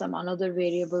let's use some another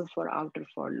variable for outer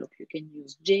for loop. You can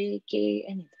use J, K,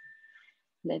 anything.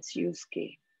 Let's use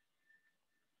K.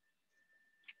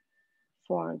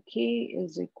 For K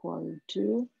is equal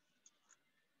to,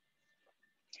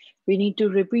 we need to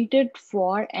repeat it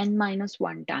for n minus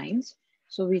 1 times.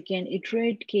 So we can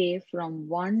iterate K from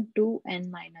 1 to n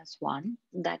minus 1.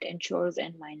 That ensures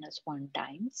n minus 1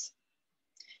 times.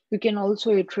 We can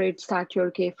also iterate start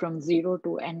your K from 0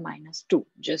 to n minus 2.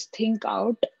 Just think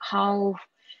out how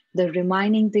the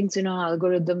remaining things in our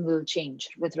algorithm will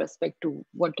change with respect to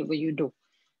whatever you do.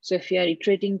 So if we are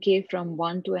iterating K from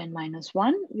 1 to n minus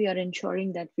 1, we are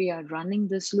ensuring that we are running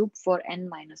this loop for n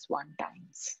minus 1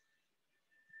 times.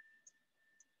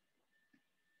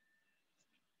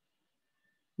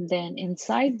 Then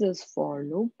inside this for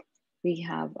loop, we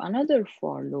have another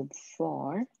for loop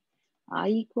for I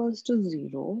equals to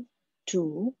 0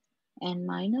 to n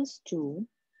minus 2.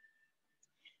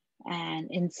 And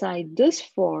inside this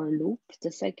for loop, the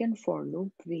second for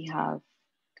loop, we have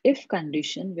if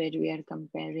condition where we are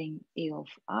comparing a of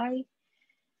I.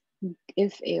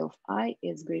 If a of I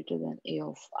is greater than a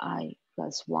of I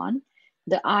plus 1.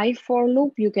 The I for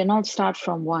loop, you cannot start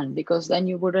from 1 because then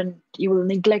you will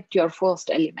neglect your first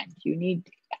element. You need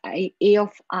a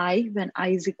of I when I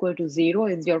is equal to 0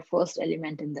 is your first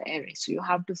element in the array. So you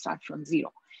have to start from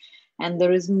 0. And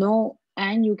there is no,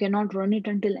 and you cannot run it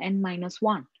until n minus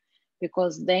 1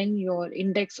 because then your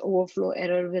index overflow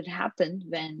error will happen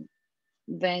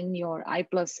when your I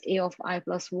plus a of I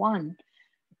plus 1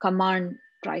 command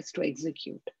tries to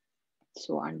execute.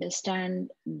 So understand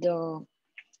the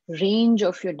range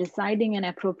of your deciding an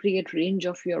appropriate range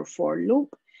of your for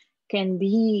loop can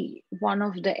be one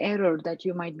of the error that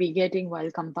you might be getting while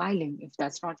compiling if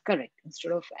that's not correct.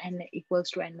 Instead of n equals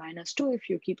to n minus 2, if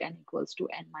you keep n equals to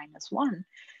n minus 1,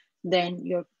 then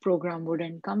your program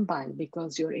wouldn't compile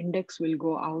because your index will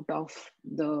go out of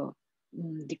the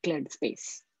declared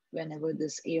space whenever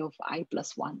this a of I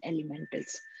plus 1 element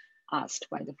is asked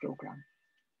by the program.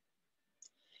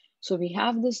 So we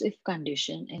have this if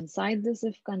condition. Inside this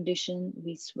if condition,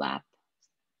 we swap.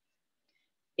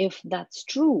 If that's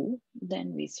true,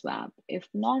 then we swap. If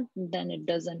not, then it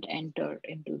doesn't enter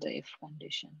into the if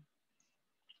condition.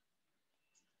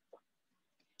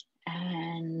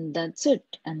 And that's it.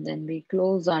 And then we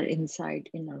close our inside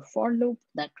inner for loop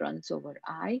that runs over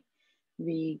I.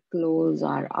 We close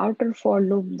our outer for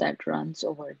loop that runs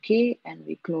over K, and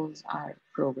we close our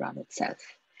program itself.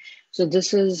 So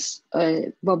this is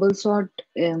a bubble sort.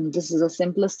 This is a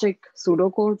simplistic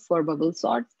pseudocode for bubble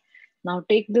sort. Now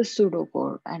take this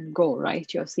pseudocode and go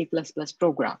write your C++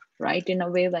 program. Write in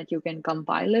a way that you can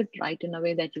compile it, write in a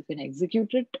way that you can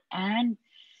execute it, and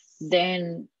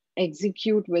then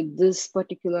execute with this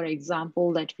particular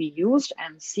example that we used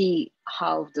and see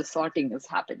how the sorting is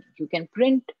happening. You can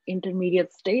print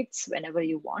intermediate states whenever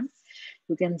you want.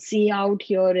 You can see out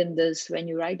here in this, when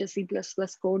you write a C++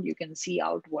 code, you can see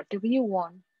out whatever you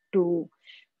want to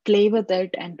play with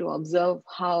it and to observe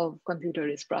how computer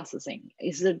is processing.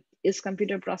 Is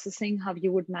computer processing how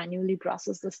you would manually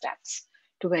process the steps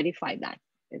to verify that?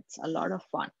 It's a lot of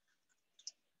fun.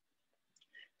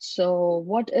 So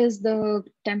what is the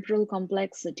temporal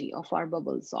complexity of our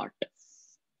bubble sort?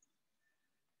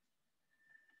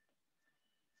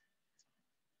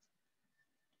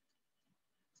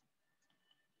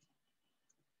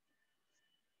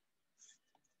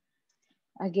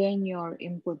 Again, your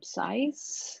input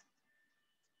size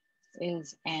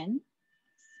is n.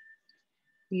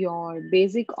 Your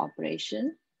basic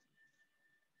operation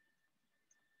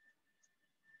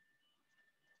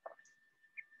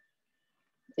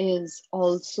is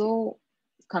also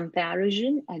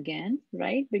comparison again,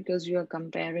 right? Because you are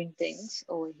comparing things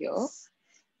over here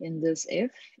in this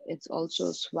if. It's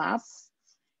also swap.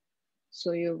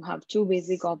 So you have two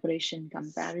basic operation,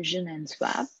 comparison and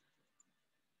swap.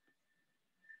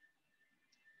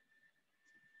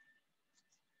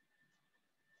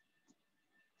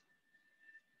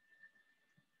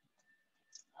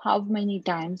 How many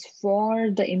times for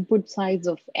the input size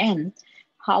of n,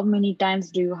 how many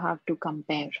times do you have to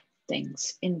compare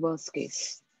things in worst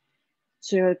case?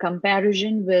 So your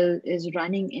comparison is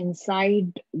running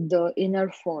inside the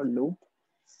inner for loop,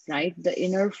 right? The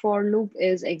inner for loop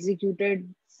is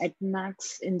executed at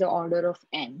max in the order of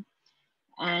n.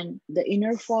 And the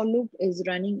inner for loop is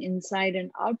running inside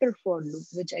an outer for loop,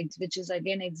 which is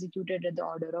again executed at the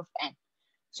order of n.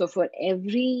 So for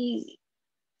every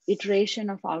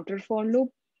iteration of outer for loop,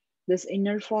 this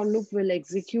inner for loop will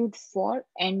execute for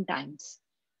n times.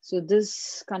 So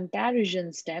this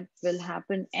comparison step will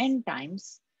happen n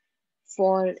times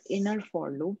for inner for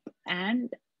loop,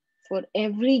 and for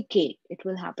every k, it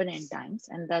will happen n times.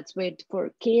 And that's why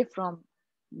for k from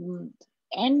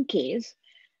n k's,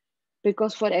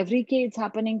 because for every k, it's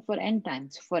happening for n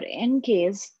times. For n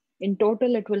k's, in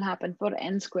total, it will happen for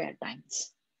n square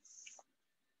times.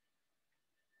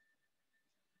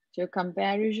 So your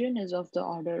comparison is of the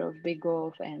order of big O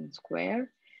of n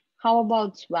square. How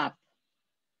about swap?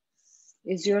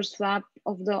 Is your swap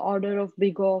of the order of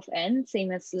big O of n,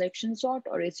 same as selection sort,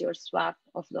 or is your swap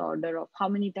of the order of how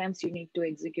many times you need to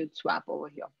execute swap over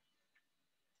here?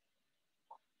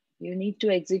 You need to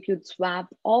execute swap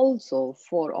also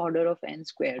for order of n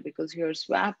square, because your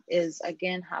swap is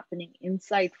again happening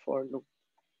inside for loop,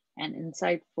 and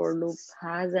inside for loop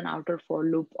has an outer for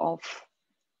loop of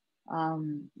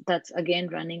that's again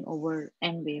running over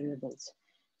n variables.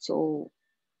 So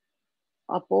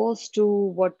opposed to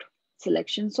what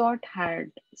selection sort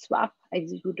had swap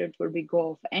executed for big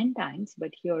O of n times,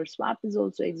 but here swap is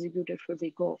also executed for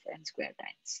big O of n square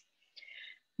times.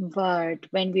 But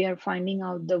when we are finding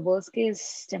out the worst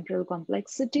case temporal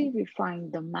complexity, we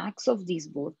find the max of these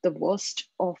both, the worst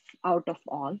of out of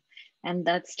all, and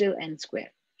that's still n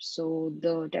square. So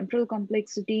the temporal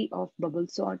complexity of bubble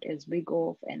sort is big O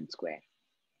of n square.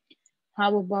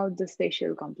 How about the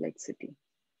spatial complexity?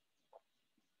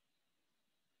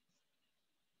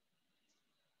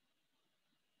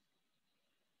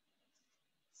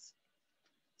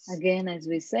 Again, as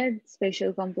we said,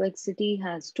 spatial complexity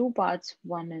has two parts.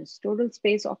 One is total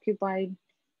space occupied,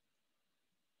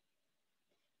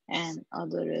 and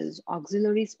other is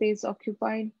auxiliary space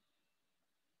occupied.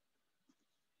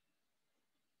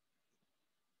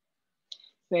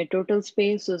 Where total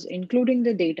space is including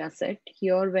the data set.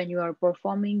 Here, when you are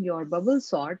performing your bubble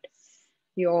sort,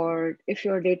 if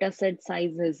your data set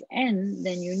size is n,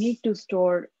 then you need to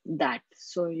store that.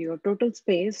 So your total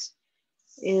space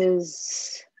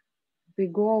is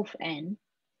big O of n.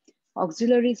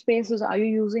 Auxiliary spaces, are you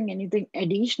using anything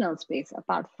additional space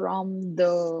apart from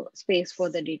the space for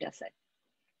the data set?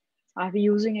 Are we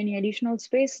using any additional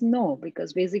space? No,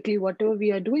 because basically whatever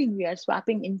we are doing, we are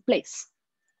swapping in place.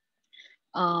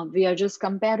 We are just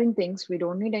comparing things. We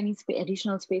don't need any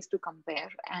additional space to compare.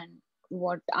 And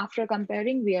after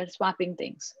comparing, we are swapping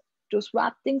things. To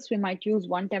swap things, we might use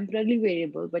one temporary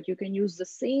variable, but you can use the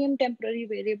same temporary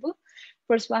variable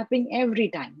for swapping every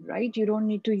time, right? You don't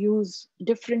need to use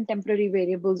different temporary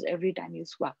variables every time you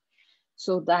swap.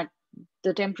 So that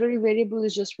the temporary variable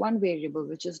is just one variable,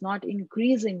 which is not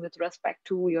increasing with respect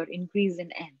to your increase in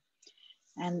n.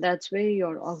 And that's where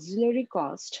your auxiliary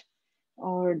cost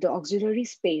or the auxiliary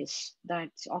space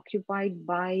that's occupied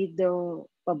by the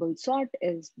bubble sort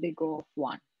is big O of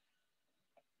 1.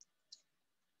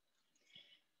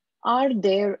 Are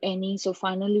there any, so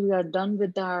finally we are done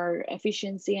with our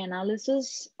efficiency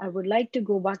analysis. I would like to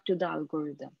go back to the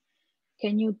algorithm.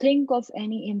 Can you think of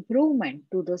any improvement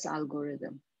to this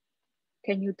algorithm?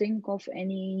 Can you think of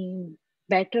any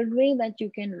better way that you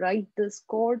can write this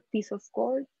piece of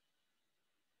code?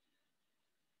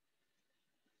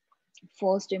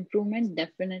 First improvement,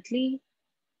 definitely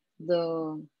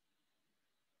the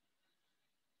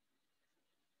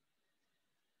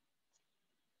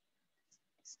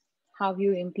how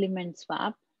you implement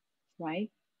swap,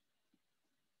 right?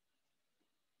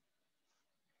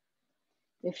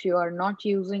 If you are not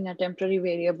using a temporary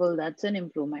variable, that's an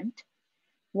improvement.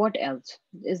 What else?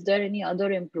 Is there any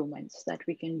other improvements that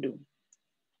we can do?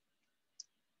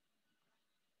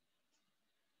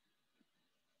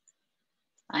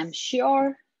 I'm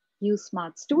sure you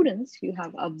smart students, you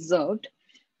have observed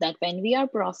that when we are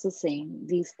processing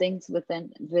these things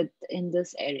within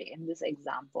this area, in this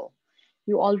example,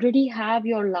 You already have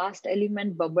your last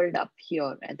element bubbled up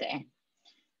here at the end.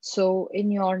 So in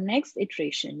your next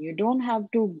iteration, you don't have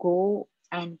to go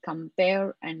and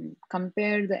compare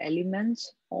the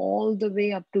elements all the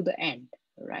way up to the end,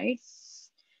 right?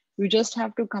 You just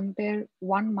have to compare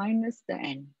one minus the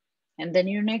n. And then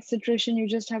your next iteration, you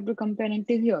just have to compare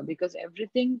until here because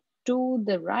everything to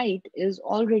the right is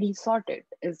already sorted,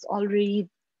 is already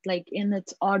like in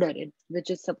its order, which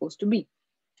is supposed to be.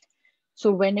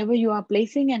 So whenever you are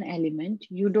placing an element,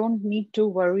 you don't need to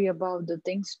worry about the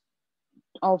things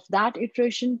of that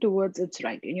iteration towards its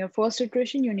right. In your first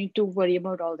iteration, you need to worry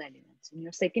about all the elements. In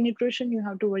your second iteration, you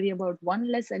have to worry about one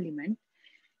less element.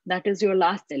 That is your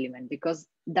last element because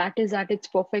that is at its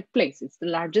perfect place. It's the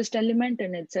largest element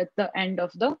and it's at the end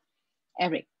of the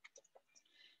array.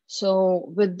 So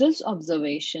with this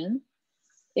observation,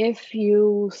 if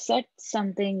you set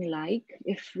something like,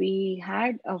 if we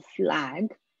had a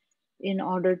flag in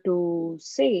order to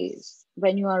say,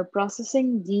 when you are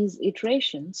processing these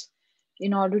iterations,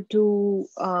 in order to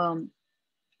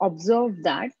observe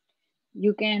that,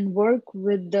 you can work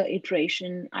with the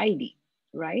iteration ID,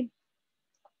 right?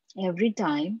 Every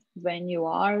time when you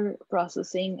are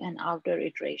processing an outer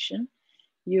iteration,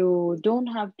 you don't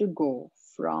have to go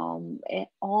from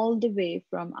all the way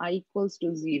from I equals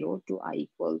to 0 to I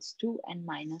equals to n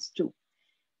minus 2.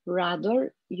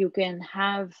 Rather, you can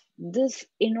have this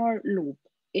inner loop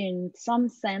in some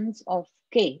sense of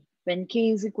k. When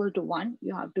k is equal to 1,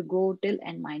 you have to go till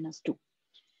n minus 2.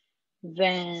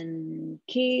 When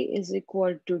k is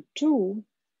equal to 2,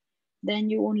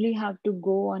 then you only have to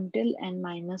go until n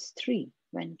minus 3.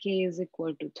 When k is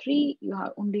equal to 3, you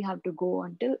only have to go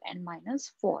until n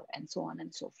minus 4, and so on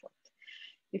and so forth.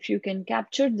 If you can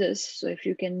capture this, so if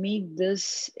you can make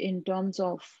this in terms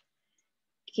of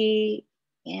k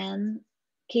and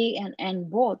n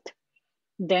both,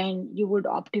 then you would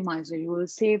optimize it. You will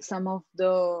save some of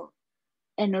the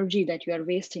energy that you are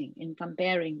wasting in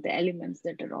comparing the elements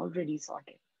that are already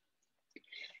sorted.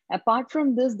 Apart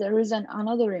from this, there is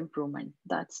another improvement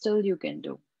that still you can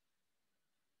do.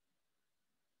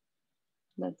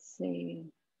 Let's say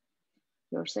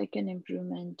your second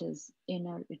improvement is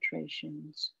inner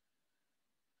iterations.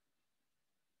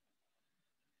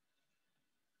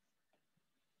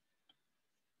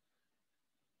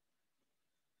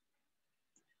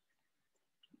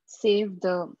 Save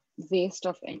the waste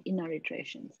of inner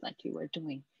iterations that you were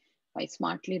doing by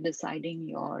smartly deciding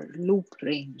your loop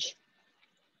range.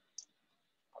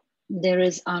 There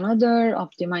is another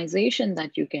optimization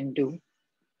that you can do.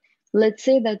 Let's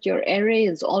say that your array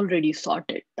is already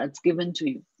sorted, that's given to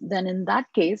you. Then in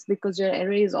that case, because your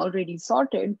array is already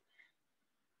sorted,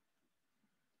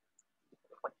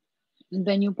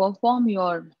 when you perform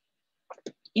your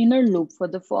inner loop for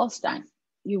the first time,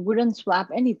 you wouldn't swap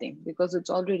anything because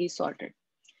it's already sorted.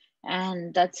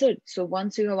 And that's it. So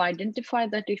once you have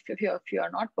identified that if you are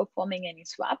not performing any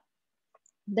swap,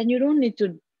 then you don't need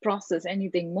to process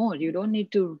anything more. You don't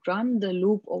need to run the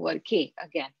loop over k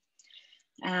again.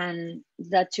 And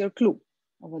that's your clue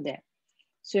over there.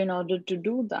 So in order to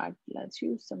do that, let's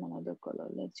use some another color.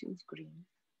 Let's use green.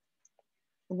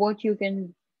 What you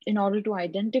can, in order to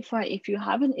identify if you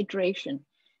have an iteration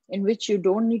in which you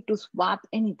don't need to swap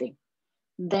anything,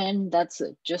 then that's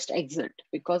it, just exit.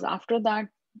 Because after that,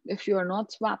 if you are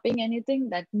not swapping anything,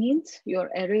 that means your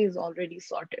array is already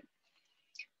sorted.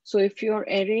 So if your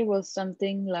array was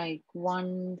something like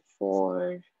 1,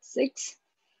 4, 6,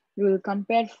 you will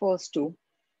compare first two.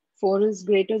 4 is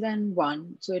greater than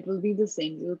 1, so it will be the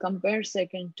same. You will compare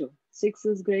second two. 6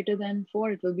 is greater than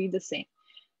 4, it will be the same.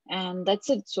 And that's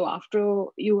it. So after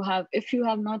you have, if you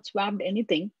have not swapped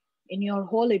anything in your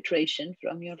whole iteration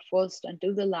from your first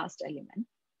until the last element,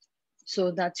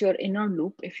 so that's your inner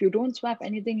loop. If you don't swap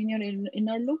anything in your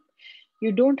inner loop,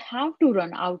 you don't have to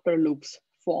run outer loops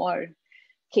for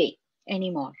k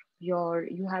anymore.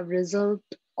 You have result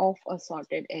of a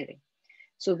sorted array.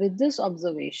 So with this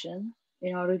observation,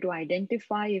 in order to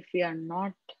identify if we are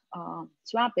not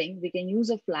swapping, we can use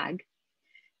a flag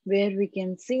where we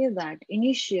can say that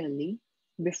initially,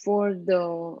 before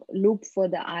the loop for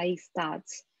the I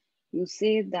starts, you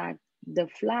say that the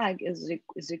flag is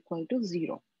equal to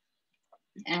 0.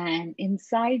 And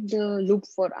inside the loop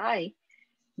for I,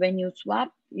 when you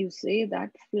swap, you say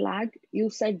that flag, you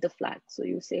set the flag. So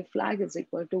you say flag is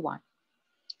equal to 1.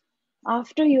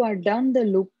 After you are done the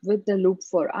loop with the loop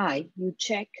for I, you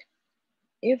check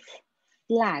if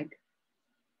flag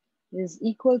is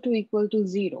equal to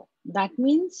 0. That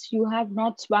means you have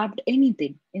not swapped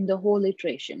anything in the whole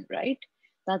iteration, right?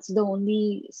 That's the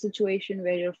only situation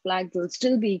where your flag will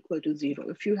still be equal to 0.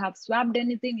 If you have swapped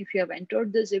anything, if you have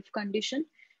entered this if condition,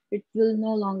 it will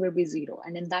no longer be 0.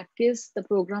 And in that case, the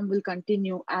program will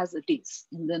continue as it is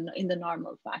in the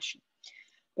normal fashion.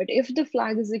 But if the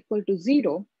flag is equal to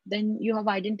 0, then you have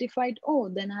identified, oh,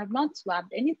 then I have not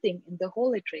swapped anything in the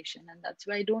whole iteration. And that's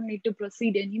why I don't need to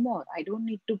proceed anymore. I don't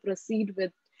need to proceed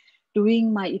with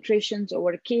doing my iterations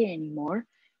over k anymore.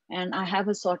 And I have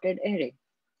a sorted array.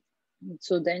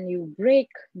 So then you break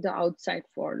the outside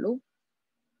for loop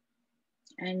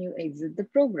and you exit the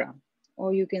program.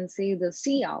 Or you can say the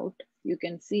cout. You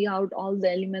can see out all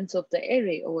the elements of the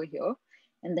array over here,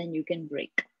 and then you can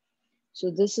break.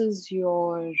 So this is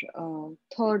your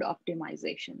third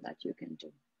optimization that you can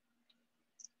do,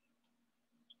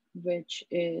 which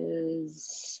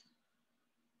is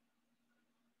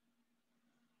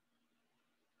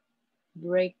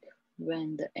break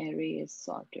when the array is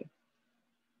sorted.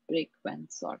 Break when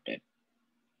sorted.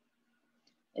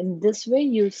 In this way,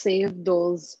 you save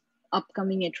those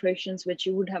upcoming iterations which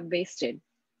you would have wasted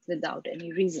without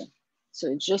any reason.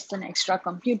 So it's just an extra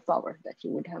compute power that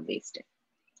you would have wasted.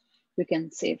 You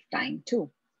can save time too.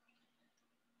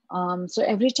 So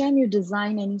every time you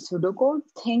design any pseudocode,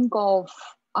 think of,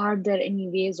 are there any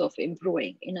ways of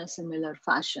improving in a similar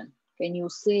fashion? Can you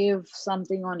save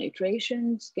something on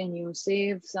iterations? Can you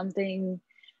save something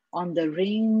on the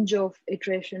range of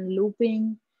iteration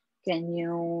looping? Can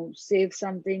you save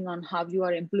something on how you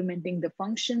are implementing the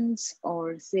functions,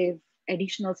 or save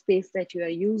additional space that you are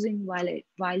using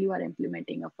while you are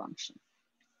implementing a function?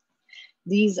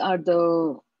 These are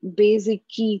the basic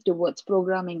key towards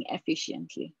programming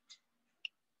efficiently.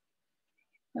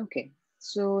 Okay,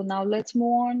 so now let's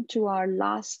move on to our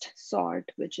last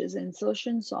sort, which is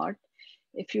insertion sort.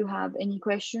 If you have any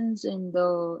questions in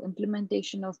the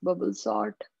implementation of bubble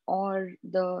sort or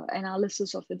the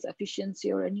analysis of its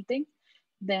efficiency or anything,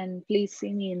 then please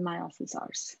see me in my office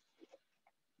hours.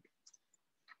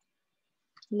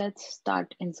 Let's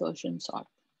start insertion sort.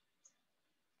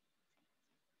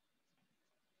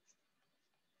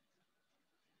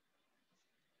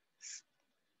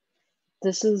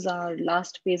 This is our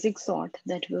last basic sort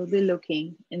that we'll be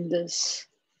looking in this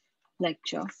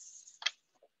lecture.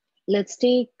 Let's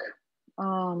take,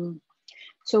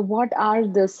 so what are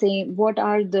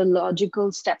the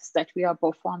logical steps that we are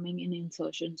performing in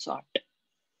insertion sort?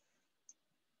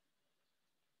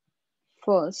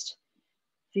 First,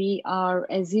 we are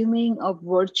assuming a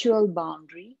virtual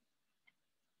boundary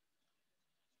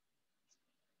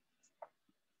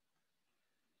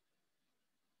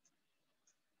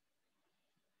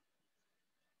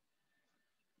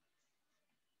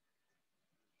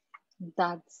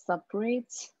that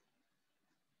separates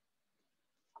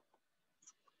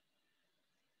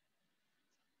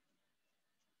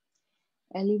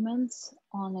elements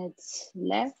on its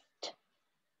left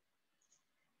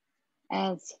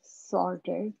as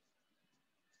sorted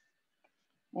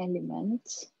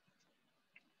elements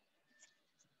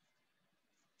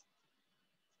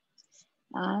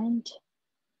and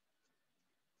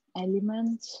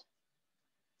elements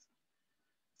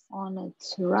on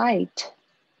its right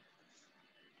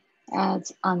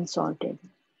as unsorted.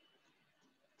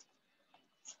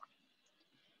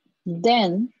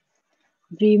 Then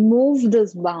we move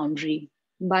this boundary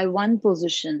by one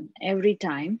position every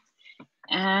time,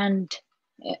 and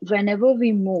whenever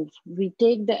we move, we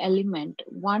take the element,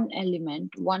 one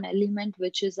element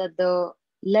which is at the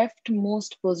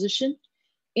leftmost position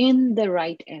in the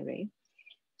right array.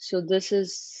 So this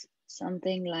is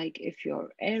something like if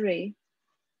your array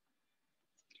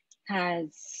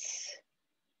has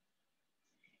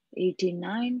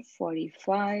 89,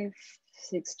 45,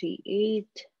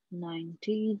 68,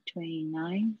 90,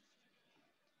 29,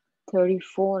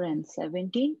 34, and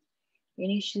 17.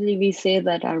 Initially, we say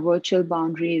that our virtual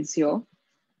boundary is here.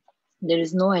 There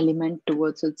is no element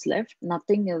towards its left.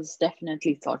 Nothing is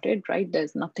definitely sorted, right?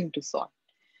 There's nothing to sort.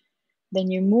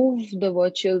 Then you move the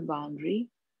virtual boundary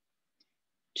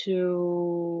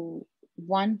to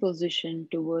one position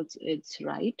towards its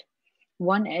right.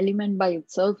 One element by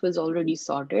itself is already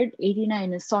sorted.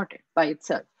 89 is sorted by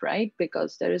itself, right?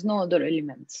 Because there is no other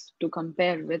elements to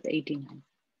compare with 89.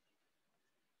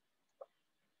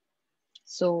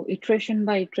 So iteration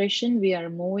by iteration, we are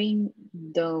moving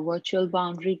the virtual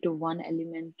boundary to one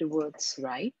element towards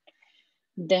right.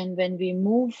 Then when we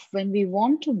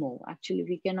want to move, actually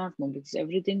we cannot move because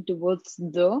everything towards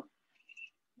the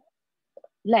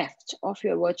left of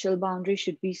your virtual boundary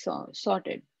should be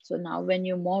sorted. So now when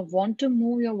you want to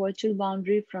move your virtual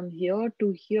boundary from here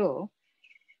to here,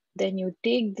 then you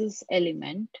take this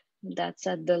element that's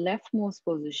at the leftmost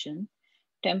position.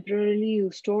 Temporarily,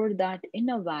 you store that in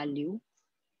a value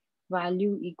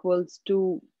equals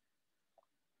to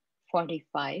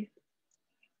 45.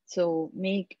 So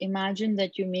imagine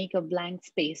that you make a blank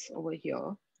space over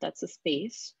here. That's a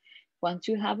space. Once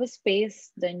you have a space,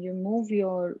 then you move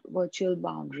your virtual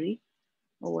boundary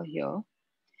over here.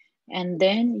 And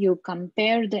then you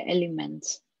compare the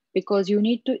elements because you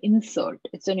need to insert.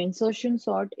 It's an insertion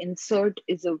sort. Insert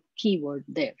is a keyword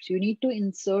there. So you need to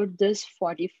insert this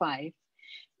 45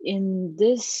 in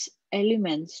this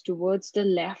elements towards the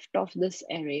left of this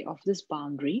array of this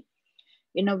boundary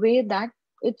in a way that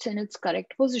it's in its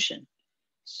correct position.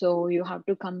 So you have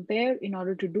to compare. In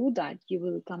order to do that, you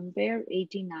will compare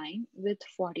 89 with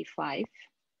 45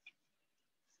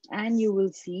 and you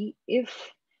will see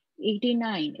if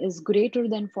 89 is greater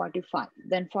than 45,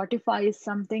 then 45 is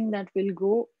something that will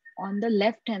go on the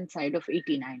left hand side of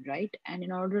 89, right? And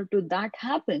in order to that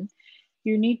happen,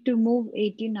 you need to move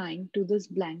 89 to this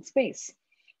blank space.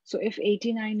 So if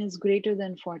 89 is greater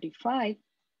than 45,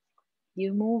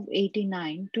 you move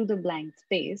 89 to the blank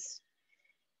space.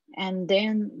 And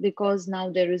then because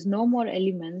now there is no more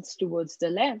elements towards the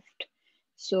left,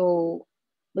 so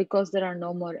because there are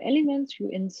no more elements, you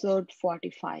insert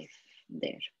 45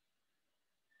 there.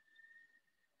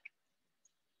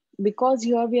 Because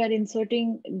here we are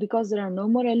inserting, because there are no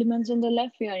more elements on the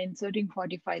left, we are inserting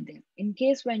 45 there. In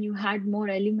case when you had more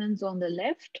elements on the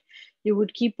left, you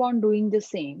would keep on doing the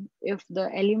same. If the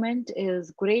element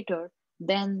is greater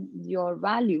than your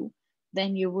value,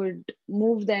 then you would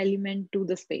move the element to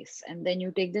the space. And then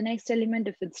you take the next element.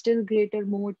 If it's still greater,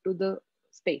 move it to the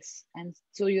space. And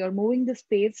so you're moving the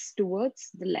space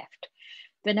towards the left.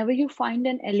 Whenever you find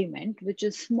an element which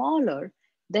is smaller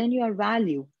than your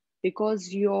value,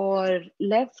 because your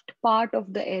left part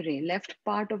of the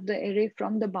array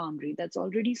from the boundary, that's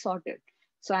already sorted.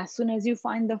 So as soon as you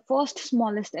find the first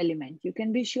smallest element, you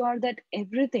can be sure that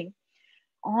everything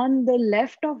on the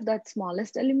left of that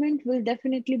smallest element will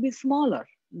definitely be smaller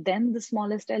than the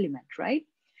smallest element, right?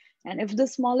 And if the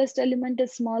smallest element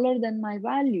is smaller than my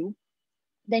value,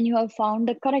 then you have found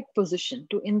the correct position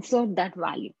to insert that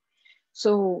value.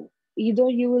 So either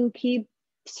you will keep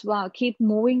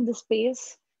moving the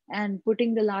space and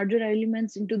putting the larger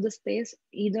elements into the space,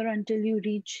 either until you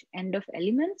reach end of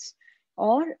elements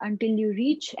or until you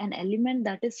reach an element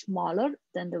that is smaller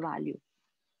than the value.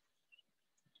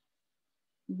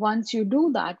 Once you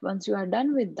do that, once you are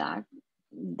done with that,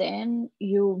 then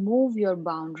you move your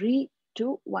boundary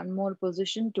to one more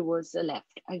position towards the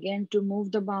left. Again, to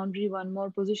move the boundary one more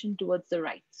position towards the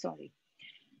right, sorry.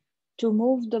 To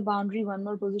move the boundary one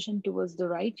more position towards the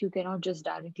right, you cannot just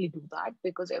directly do that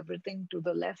because everything to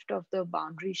the left of the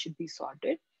boundary should be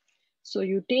sorted. So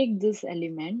you take this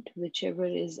element, whichever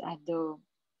is at the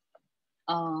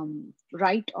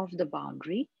right of the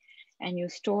boundary, and you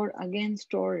store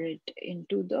it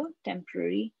into the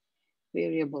temporary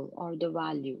variable or the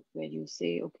value where you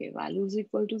say, okay, value is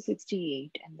equal to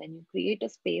 68, and then you create a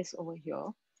space over here,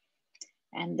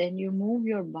 and then you move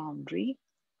your boundary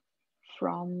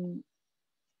from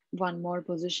one more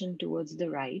position towards the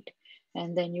right,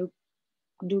 and then you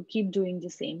keep doing the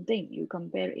same thing. You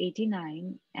compare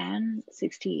 89 and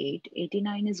 68.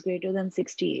 89 is greater than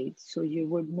 68, so you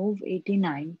would move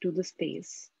 89 to the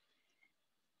space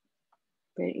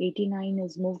where 89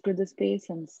 is moved to the space,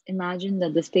 and imagine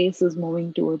that the space is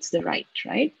moving towards the right,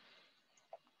 right?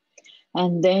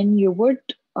 And then you would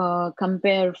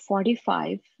compare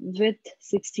 45 with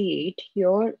 68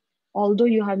 here. Although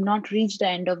you have not reached the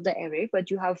end of the array,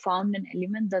 but you have found an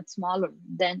element that's smaller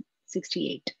than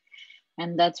 68.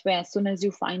 And that's where as soon as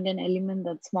you find an element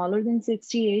that's smaller than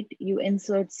 68, you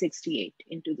insert 68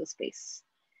 into the space.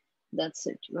 That's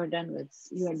it. You are done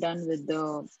with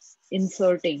the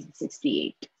inserting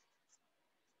 68.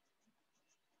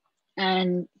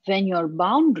 And when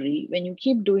you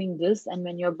keep doing this, and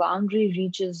when your boundary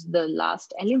reaches the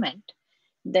last element,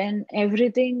 then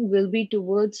everything will be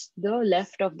towards the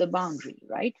left of the boundary,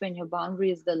 right? When your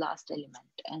boundary is the last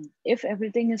element. And if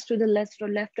everything is to the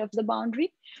left of the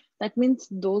boundary, that means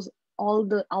all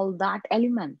that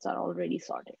elements are already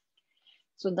sorted.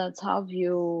 So that's how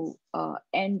you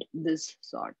end this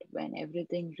sort when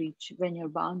your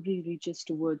boundary reaches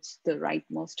towards the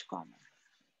rightmost common.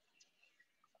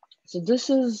 So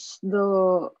this is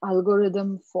the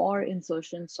algorithm for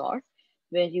insertion sort,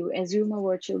 where you assume a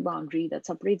virtual boundary that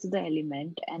separates the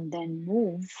element and then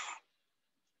move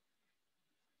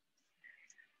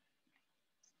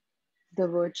the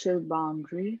virtual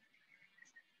boundary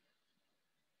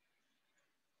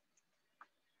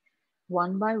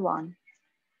one by one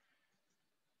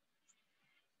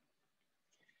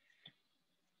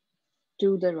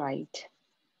to the right.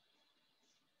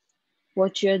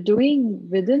 What you're doing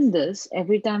within this,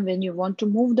 every time when you want to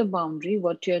move the boundary,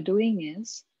 what you're doing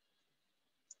is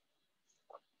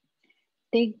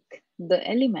take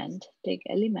element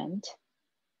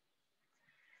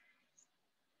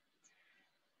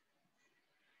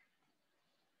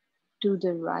to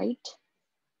the right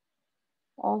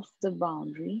of the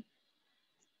boundary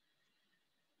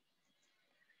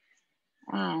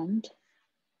and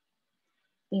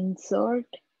insert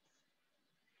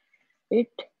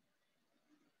it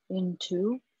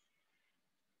into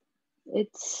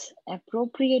its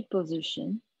appropriate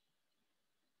position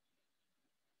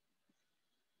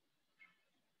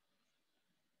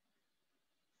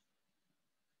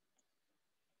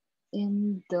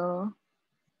in the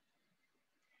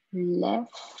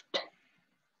left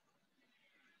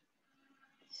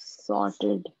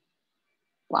sorted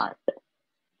part.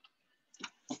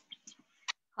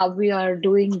 How we are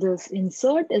doing this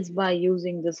insert is by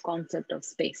using this concept of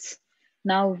space.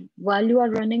 Now, while you are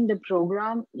running the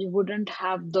program, you wouldn't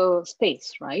have the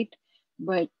space, right?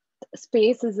 But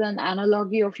space is an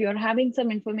analogy of you're having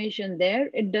some information there.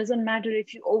 It doesn't matter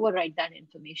if you overwrite that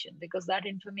information, because that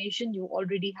information, you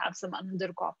already have some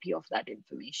another copy of that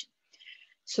information.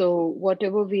 So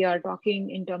whatever we are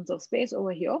talking in terms of space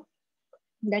over here,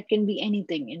 that can be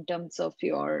anything in terms of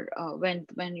your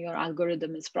when your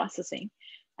algorithm is processing,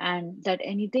 and that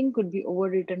anything could be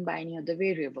overwritten by any other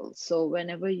variable. So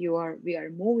whenever we are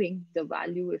moving the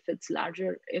value, if it's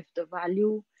larger, if the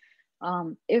value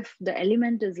if the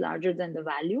element is larger than the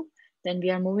value, then we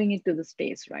are moving it to the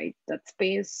space, right? That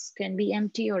space can be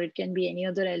empty or it can be any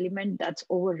other element that's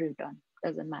overwritten,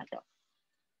 doesn't matter.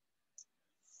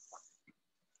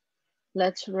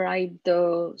 Let's write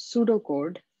the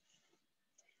pseudocode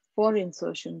for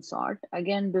insertion sort.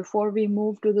 Again, before we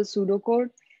move to the pseudocode,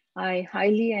 I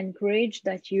highly encourage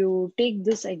that you take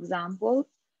this example,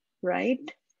 right?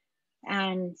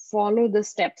 And follow the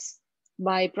steps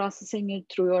by processing it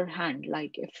through your hand.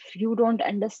 Like if you don't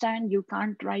understand, you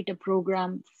can't write a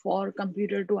program for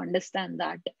computer to understand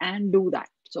that and do that.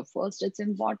 So first, it's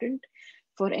important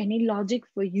for any logic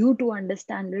for you to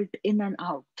understand it in and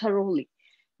out thoroughly.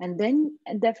 And then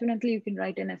definitely you can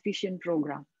write an efficient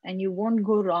program, and you won't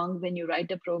go wrong when you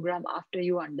write a program after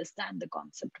you understand the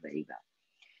concept very well.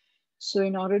 So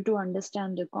in order to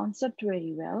understand the concept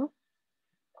very well,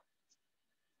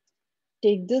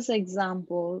 take this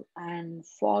example and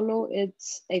follow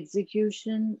its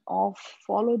execution of,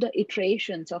 follow the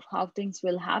iterations of how things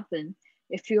will happen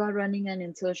if you are running an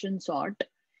insertion sort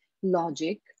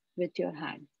logic with your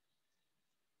hand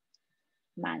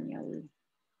manually.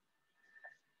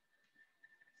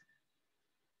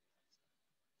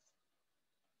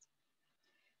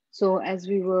 So as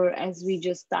we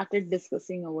just started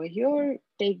discussing over here,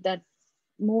 take that,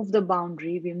 move the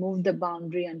boundary. We move the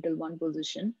boundary until one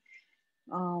position.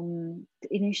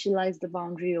 Initialize the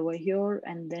boundary over here,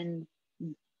 and then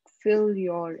fill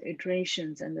your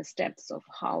iterations and the steps of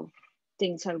how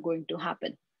things are going to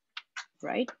happen,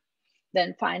 right?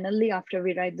 Then finally, after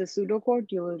we write the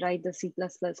pseudocode, you will write the C++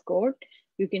 code.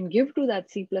 You can give to that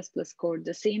C++ code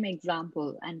the same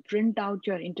example and print out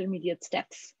your intermediate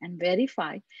steps and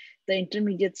verify the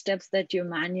intermediate steps that you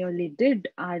manually did.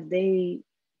 Are they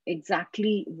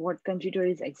exactly what computer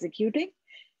is executing?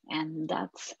 And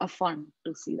that's a fun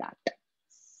to see that.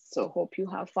 So hope you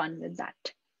have fun with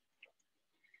that.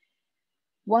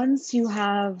 Once you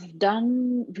are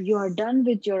done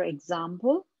with your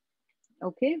example,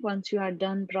 okay, once you are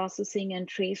done processing and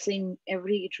tracing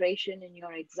every iteration in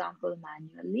your example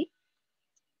manually,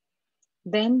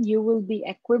 then you will be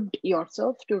equipped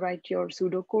yourself to write your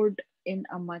pseudocode in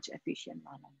a much efficient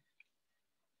manner.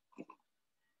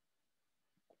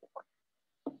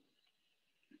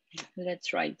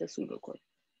 Let's write the pseudocode.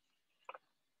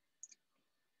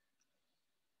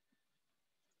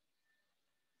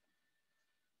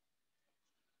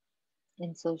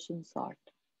 Insertion sort.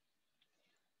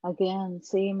 Again,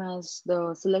 same as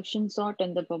the selection sort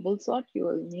and the bubble sort, you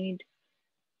will need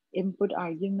input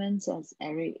arguments as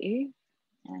array A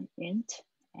and int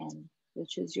n,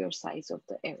 which is your size of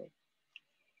the array.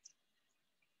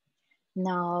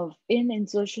 Now in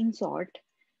insertion sort,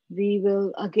 we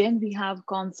have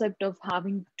concept of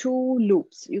having two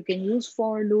loops. You can use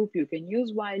for loop, you can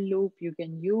use while loop, you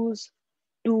can use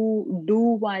do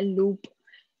while loop,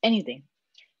 anything.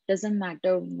 Doesn't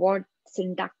matter what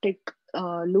syntactic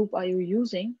loop are you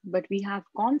using, but we have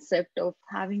concept of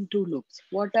having two loops.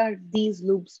 What are these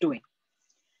loops doing?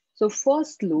 So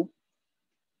first loop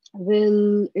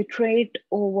will iterate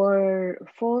over,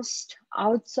 first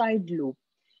outside loop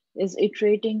is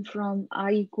iterating from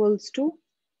I equals to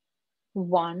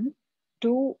 1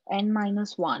 to n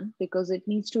minus 1, because it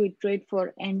needs to iterate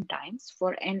for n times,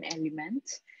 for n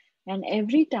elements. And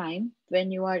every time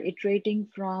when you are iterating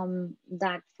from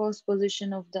that first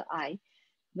position of the I,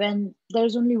 When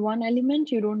there's only one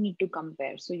element, you don't need to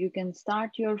compare. So you can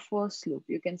start your first loop.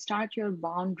 You can start your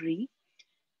boundary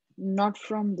not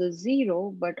from the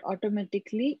zero, but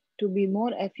automatically. To be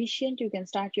more efficient, you can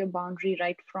start your boundary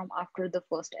right from after the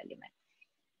first element.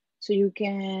 So you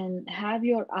can have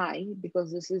your I,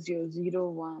 because this is your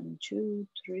 0, 1, 2,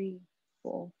 3,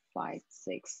 4, 5,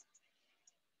 6.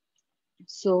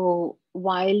 So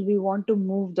while we want to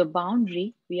move the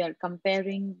boundary, we are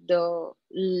comparing the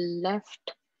leftmost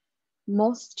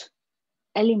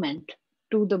element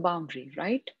to the boundary,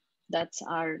 right? That's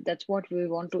what we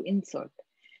want to insert.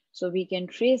 So we can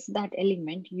trace that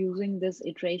element using this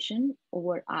iteration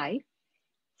over I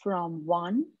from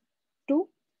 1 to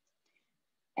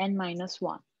n minus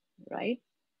 1, right?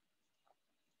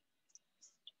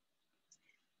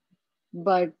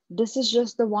 But this is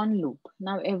just the one loop.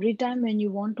 Now, every time when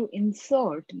you want to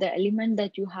insert the element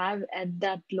that you have at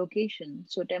that location,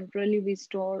 so temporarily we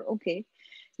store, okay,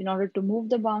 in order to move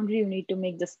the boundary, you need to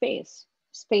make the space.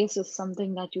 Space is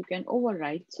something that you can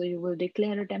override. So you will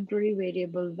declare a temporary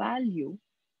variable value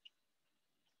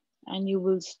and you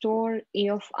will store a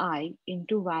of I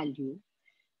into value.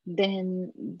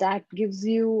 Then that gives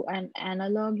you an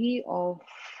analogy of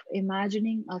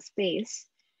imagining a space,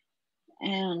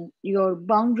 and your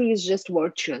boundary is just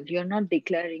virtual. You're not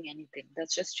declaring anything.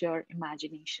 That's just your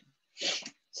imagination.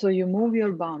 So you move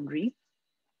your boundary.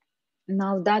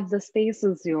 Now that the space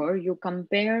is yours, you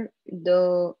compare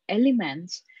the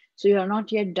elements. So you're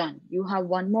not yet done. You have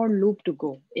one more loop to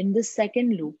go. In this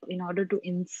second loop, in order to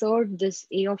insert this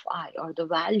a of I, or the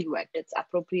value at its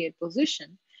appropriate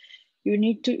position, you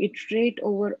need to iterate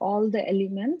over all the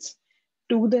elements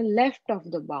to the left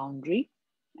of the boundary.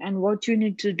 And what you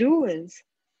need to do is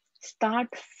start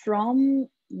from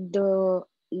the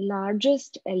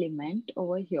largest element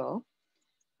over here,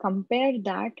 compare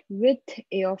that with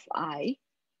a of I.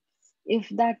 If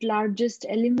that largest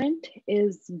element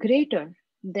is greater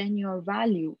than your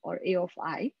value or a of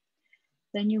I,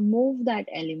 then you move that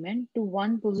element to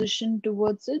one position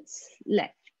towards its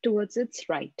left, towards its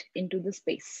right into the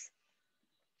space.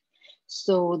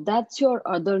 So that's your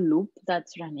other loop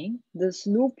that's running. This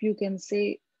loop, you can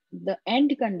say the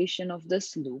end condition of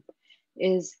this loop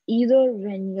is either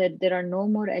when there are no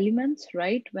more elements,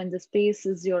 right? When the space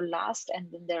is your last and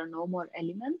then there are no more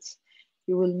elements,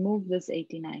 you will move this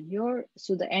 89 here.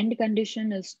 So the end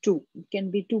condition is 2. It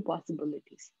can be 2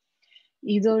 possibilities.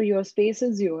 Either your space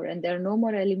is your and there are no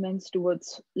more elements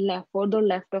towards left, further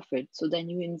left of it. So then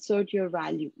you insert your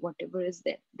value, whatever is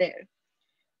there.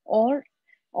 Or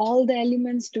all the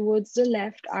elements towards the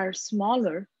left are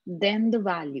smaller than the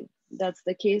value. That's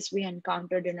the case we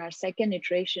encountered in our second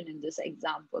iteration in this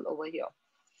example over here.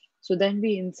 So then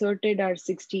we inserted our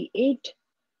 68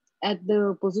 at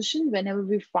the position whenever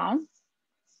we found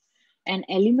an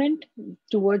element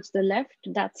towards the left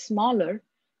that's smaller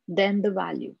than the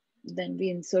value. Then we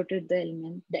inserted the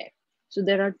element there. So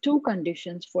there are 2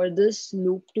 conditions for this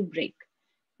loop to break.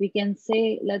 We can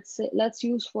say, let's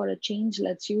use for a change,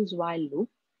 let's use while loop.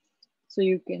 So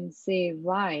you can say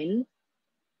while,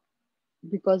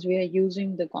 because we are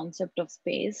using the concept of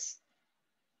space,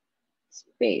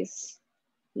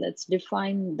 let's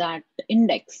define that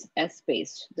index as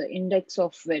space, the index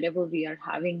of wherever we are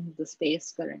having the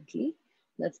space currently.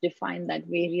 Let's define that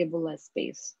variable as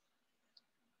space,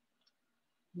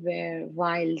 where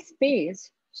while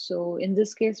space, so in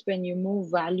this case, when you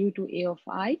move value to a of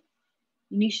I,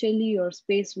 initially your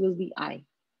space will be I.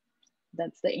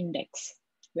 That's the index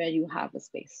where you have a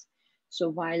space. So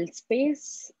while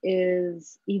space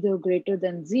is either greater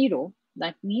than 0,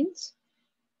 that means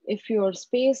if your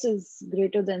space is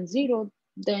greater than 0,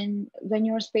 then when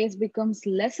your space becomes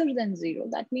lesser than 0,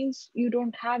 that means you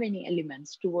don't have any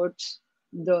elements towards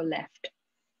the left.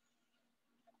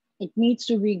 It needs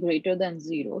to be greater than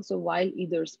 0. So while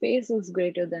either space is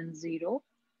greater than 0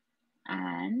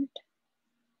 and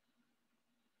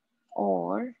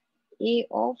or a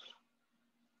of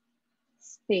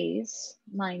space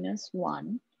minus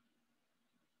 1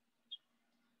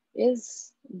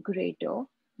 is greater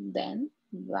than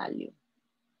value.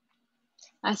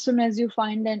 As soon as you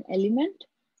find an element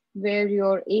where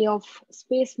your a of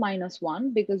space minus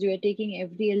 1, because you are taking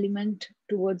every element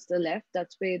towards the left,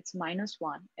 that's why it's minus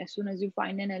 1. As soon as you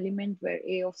find an element where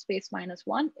a of space minus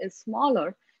 1 is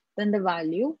smaller than the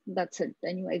value, that's it.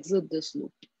 Then you exit this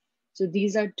loop. So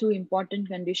these are 2 important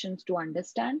conditions to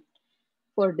understand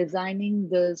for designing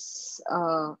this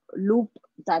loop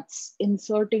that's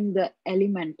inserting the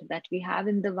element that we have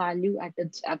in the value at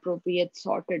its appropriate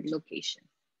sorted location.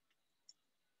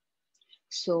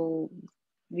 So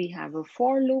we have a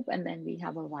for loop and then we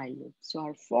have a while loop. So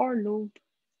our for loop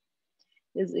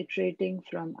is iterating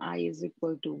from I is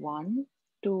equal to 1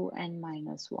 to n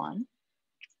minus 1,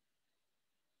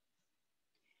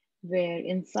 where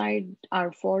inside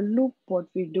our for loop, what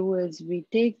we do is we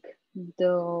take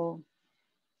the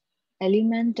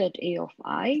element at a of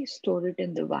I, store it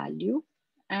in the value,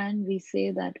 and we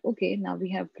say that, okay, now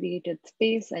we have created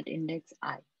space at index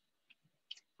I.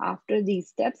 After these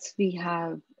steps, we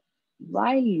have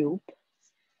while loop,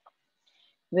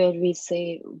 where we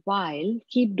say while,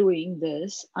 keep doing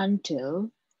this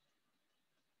until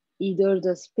either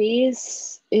the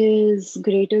space is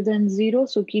greater than 0,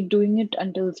 so keep doing it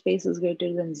until space is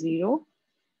greater than 0,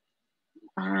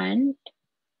 and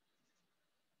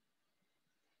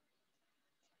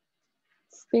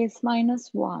space minus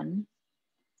 1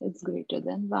 is greater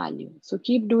than value. So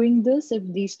keep doing this if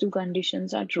these two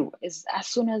conditions are true. As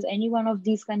soon as any one of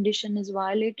these conditions is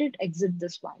violated, exit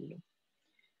this while loop.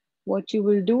 What you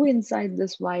will do inside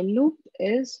this while loop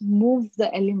is move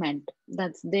the element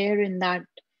that's there in that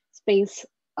space,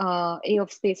 a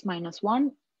of space minus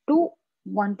 1 to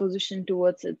one position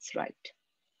towards its right.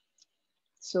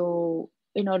 So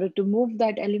in order to move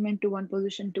that element to one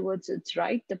position towards its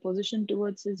right, the position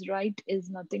towards its right is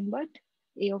nothing but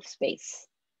a of space,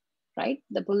 right?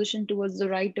 The position towards the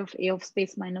right of a of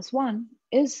space minus 1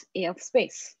 is a of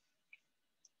space.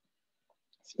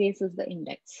 Space is the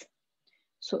index.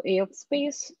 So a of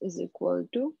space is equal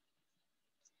to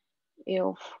a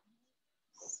of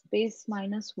space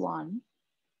minus 1.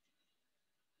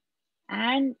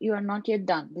 And you are not yet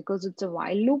done because it's a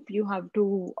while loop. You have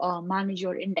to manage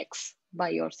your index by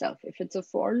yourself. If it's a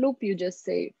for loop, you just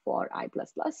say for I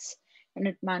plus plus, and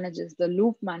it manages the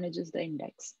loop, manages the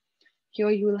index. Here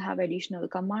you will have additional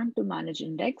command to manage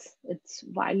index. It's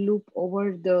while loop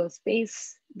over the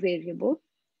space variable.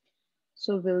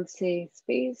 So we'll say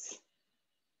space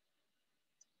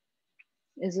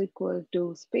is equal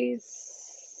to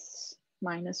space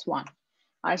minus 1.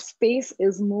 Our space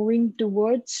is moving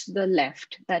towards the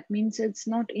left. That means it's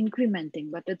not incrementing,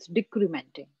 but it's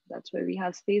decrementing. That's where we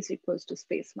have space equals to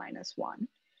space minus 1.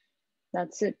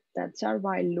 That's it. That's our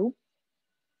while loop.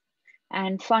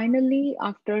 And finally,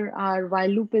 after our while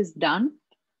loop is done,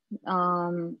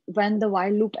 when the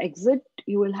while loop exit,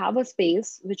 you will have a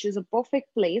space, which is a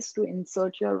perfect place to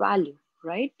insert your value,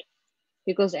 right?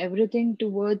 Because everything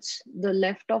towards the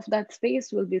left of that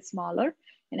space will be smaller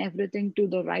and everything to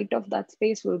the right of that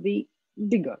space will be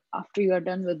bigger after you are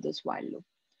done with this while loop.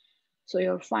 So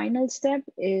your final step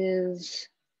is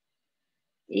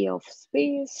a of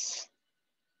space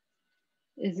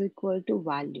is equal to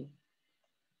value.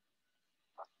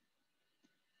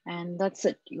 And that's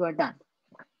it, you are done.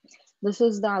 This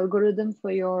is the algorithm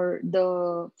for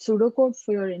the pseudocode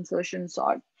for your insertion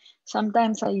sort.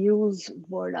 Sometimes I use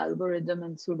word algorithm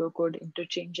and pseudocode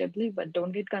interchangeably, but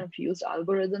don't get confused.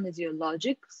 Algorithm is your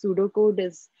logic. Pseudocode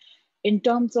is in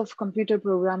terms of computer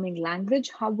programming language,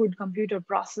 how would computer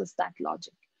process that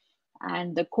logic?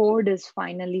 And the code is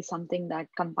finally something that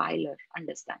compiler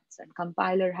understands. And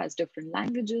compiler has different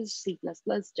languages, C++,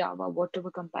 Java, whatever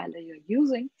compiler you're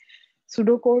using.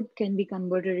 Pseudocode can be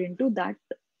converted into that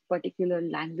particular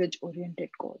language oriented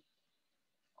code.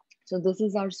 So this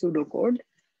is our pseudocode.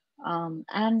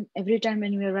 And every time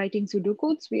when we are writing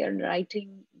pseudocodes, we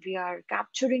are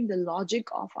capturing the logic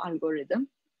of algorithm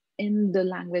in the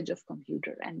language of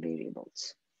computer and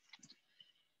variables.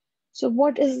 So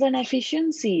what is the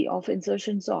efficiency of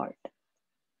insertion sort?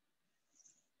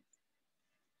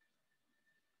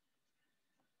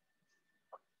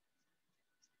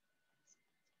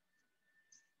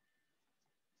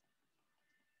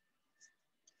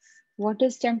 What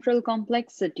is temporal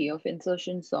complexity of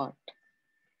insertion sort?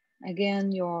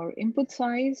 Again, your input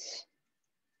size.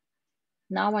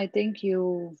 Now I think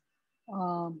you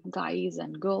guys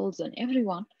and girls and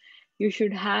everyone, you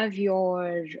should have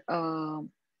your,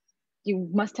 you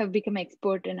must have become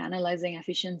expert in analyzing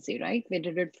efficiency, right? We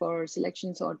did it for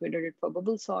selection sort, we did it for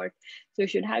bubble sort. So you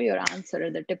should have your answer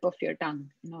at the tip of your tongue.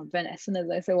 You know, as soon as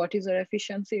I say, what is your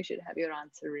efficiency? You should have your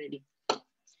answer ready.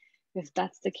 If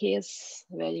that's the case,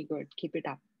 very good, keep it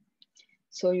up.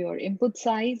 So your input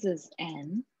size is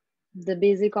n. The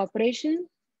basic operation,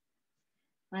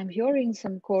 I'm hearing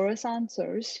some chorus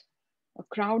answers, a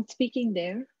crowd speaking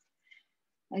there.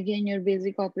 Again, your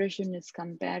basic operation is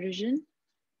comparison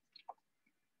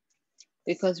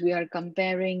because we are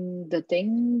comparing the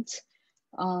things.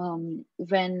 When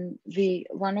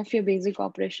one of your basic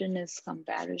operation is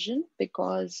comparison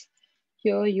because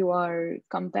here you are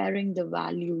comparing the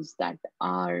values that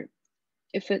are,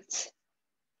 if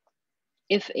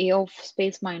a of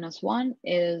space minus 1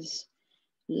 is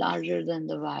larger than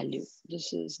the value.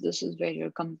 This is where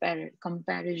your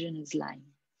comparison is lying.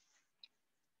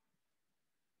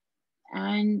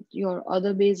 And your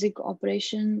other basic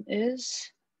operation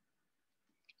is,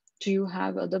 do you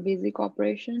have other basic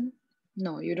operation?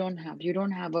 No, you don't have. You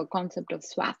don't have a concept of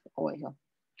swap over here.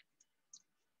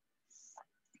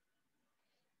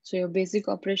 So your basic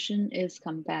operation is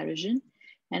comparison.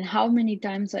 And how many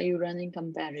times are you running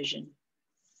comparison?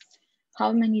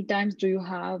 How many times do you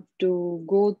have to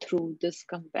go through this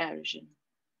comparison?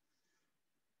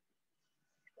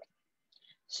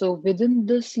 So within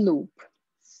this loop,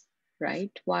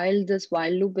 right, while this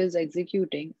while loop is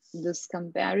executing, this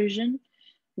comparison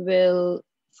will,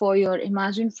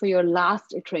 imagine for your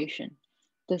last iteration,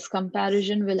 this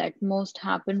comparison will at most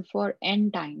happen for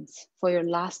n times for your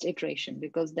last iteration,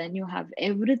 because then you have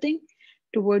everything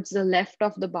towards the left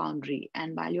of the boundary.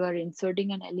 And while you are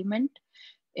inserting an element,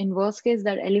 in worst case,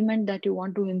 that element that you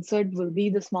want to insert will be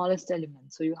the smallest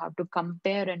element. So you have to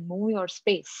compare and move your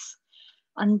space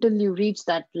until you reach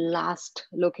that last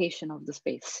location of the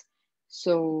space.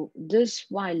 So this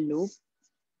while loop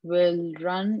will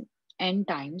run n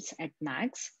times at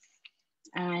max.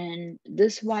 And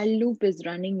this while loop is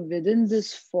running within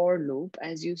this for loop.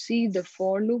 As you see, the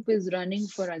for loop is running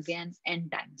for again n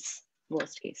times,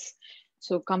 worst case.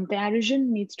 So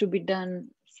comparison needs to be done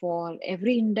for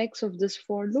every index of this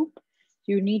for loop.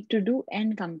 You need to do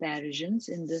n comparisons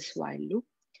in this while loop.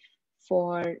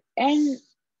 For n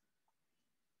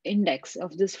index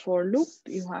of this for loop,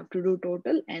 you have to do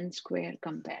total n square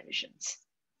comparisons.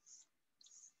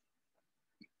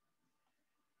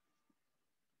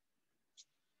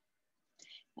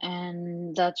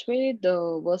 And that's why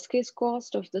the worst case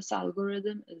cost of this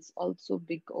algorithm is also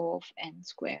big O of n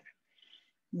square.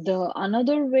 The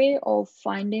another way of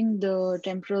finding the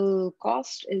temporal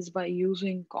cost is by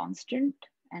using constant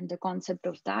and the concept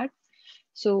of that.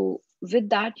 So with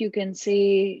that, you can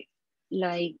say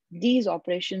like these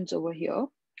operations over here,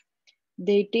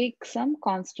 they take some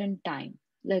constant time.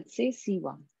 Let's say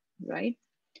C1, right?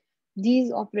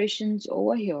 These operations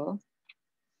over here,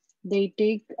 they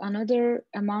take another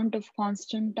amount of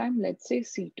constant time, let's say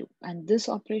C2. And this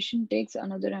operation takes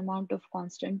another amount of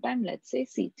constant time, let's say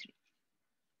C3.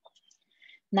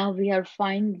 Now when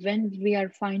we are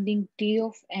finding T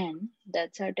of n,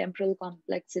 that's our temporal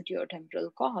complexity or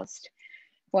temporal cost,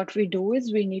 what we do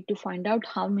is we need to find out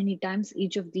how many times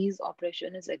each of these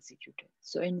operations is executed.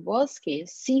 So in worst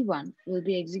case, C1 will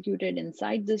be executed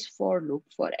inside this for loop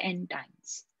for n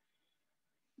times.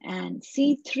 And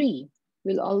C3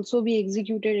 will also be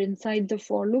executed inside the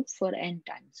for loop for n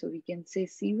times. So we can say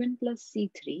C1 plus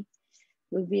C3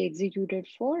 will be executed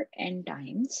for n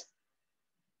times,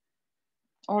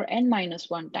 or n minus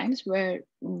 1 times, where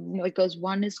because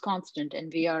 1 is constant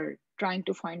and we are trying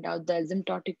to find out the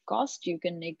asymptotic cost, you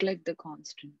can neglect the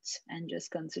constants and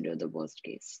just consider the worst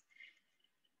case.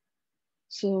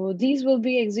 So these will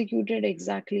be executed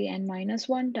exactly n minus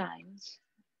 1 times.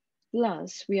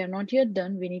 Plus, we are not yet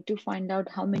done. We need to find out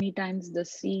how many times the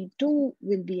C2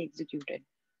 will be executed.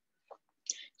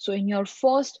 So in your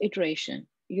first iteration,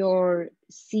 your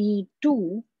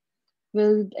C2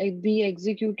 will be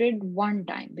executed 1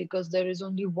 time because there is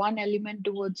only 1 element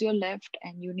towards your left,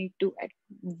 and you need to,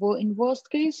 in worst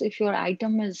case, if your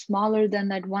item is smaller than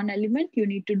that 1 element, you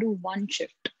need to do 1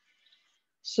 shift.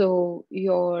 So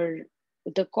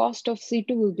the cost of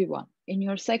C2 will be 1. In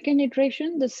your second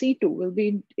iteration, the C2 will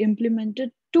be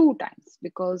implemented 2 times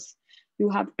because you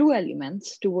have 2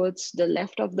 elements towards the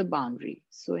left of the boundary.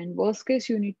 So in worst case,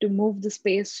 you need to move the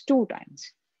space 2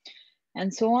 times.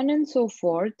 And so on and so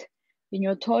forth. In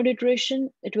your third iteration,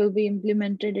 it will be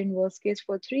implemented in worst case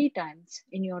for 3 times.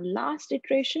 In your last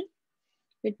iteration,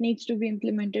 it needs to be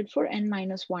implemented for n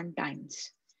minus 1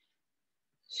 times.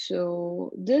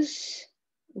 So this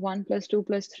 1 plus 2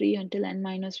 plus 3 until n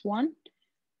minus 1,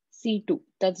 C2,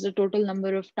 that's the total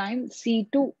number of times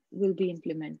C2 will be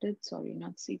implemented. Sorry,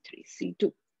 not C3,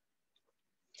 C2.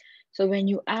 So when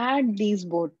you add these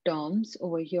both terms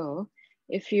over here,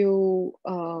 if you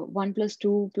 1 plus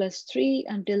 2 plus 3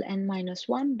 until n minus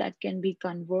 1, that can be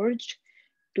converged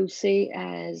to say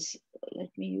as, let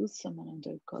me use some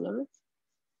another color.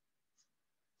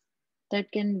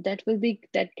 That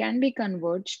can be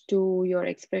converged to your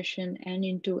expression n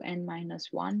into n minus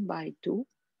 1 by 2.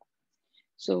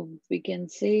 So we can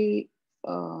say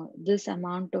this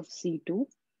amount of C2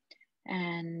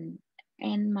 and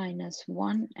n minus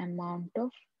 1 amount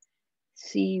of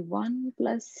C1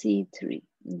 plus C3.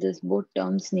 This both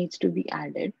terms needs to be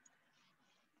added.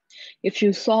 If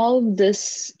you solve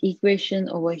this equation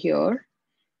over here,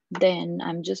 then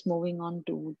I'm just moving on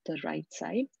to the right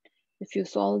side. If you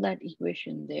solve that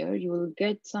equation there, you will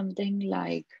get something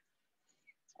like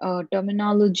a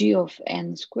terminology of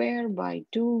n square by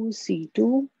 2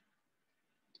 C2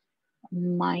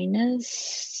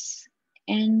 minus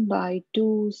n by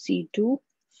 2 C2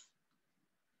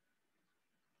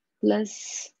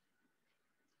 plus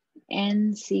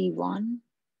n C1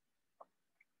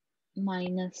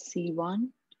 minus C1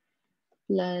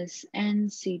 plus n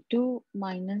C2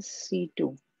 minus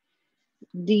C2.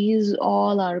 These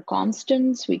all are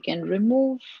constants we can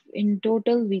remove. In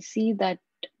total, we see that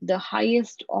the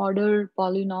highest order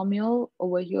polynomial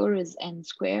over here is n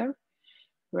square,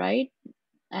 right?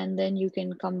 And then you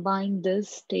can combine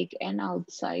this, take n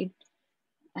outside,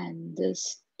 and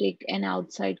this, take n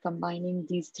outside, combining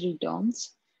these three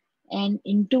terms, and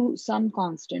into some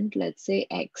constant, let's say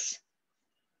x,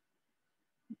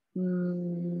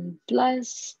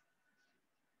 plus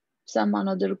some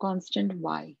another constant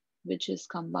y, which is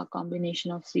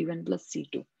combination of C1 plus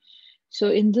C2. So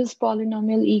in this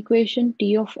polynomial equation,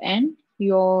 T of n,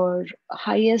 your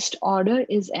highest order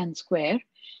is n square.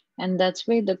 And that's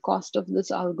why the cost of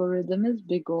this algorithm is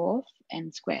big O of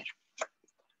n square.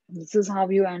 This is how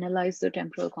you analyze the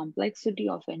temporal complexity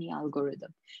of any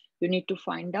algorithm. You need to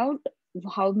find out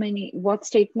what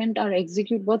statement are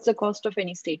executed, what's the cost of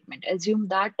any statement. Assume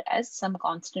that as some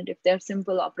constant if they're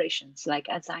simple operations like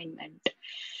assignment.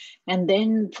 And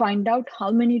then find out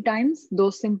how many times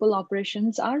those simple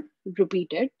operations are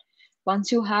repeated.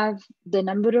 Once you have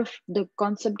the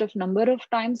concept of number of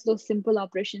times those simple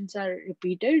operations are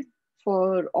repeated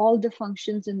for all the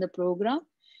functions in the program,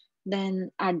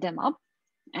 then add them up.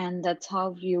 And that's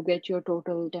how you get your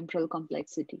total temporal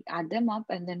complexity. Add them up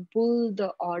and then pull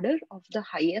the order of the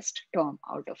highest term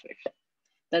out of it.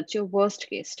 That's your worst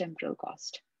case temporal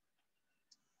cost.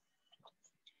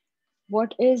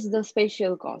 What is the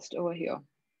spatial cost over here?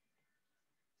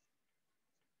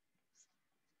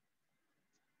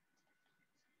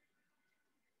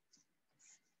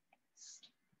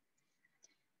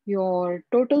 Your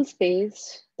total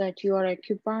space that you are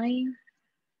occupying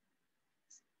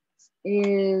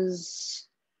is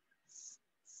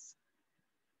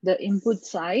the input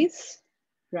size,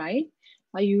 right?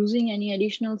 Are you using any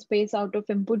additional space out of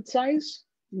input size?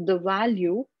 The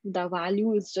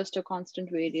value is just a constant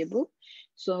variable.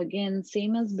 So again,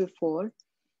 same as before,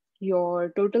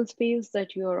 your total space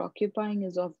that you are occupying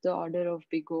is of the order of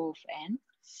big O of n,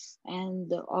 and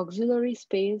the auxiliary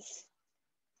space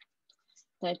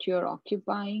that you're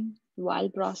occupying while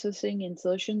processing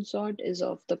insertion sort is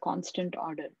of the constant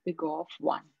order, big O of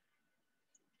 1.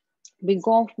 Big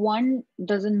O of 1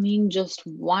 doesn't mean just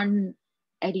one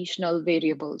additional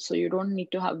variable. So you don't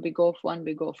need to have big O of 1,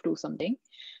 big O of 2 something.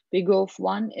 Big O of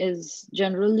 1 is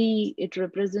generally, it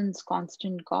represents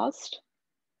constant cost.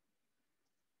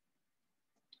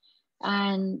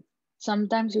 And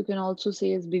sometimes you can also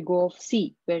say is big O of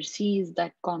C, where C is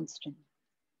that constant.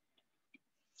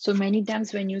 So many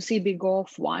times when you see big O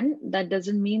of 1, that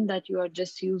doesn't mean that you are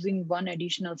just using one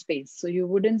additional space. So you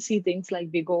wouldn't see things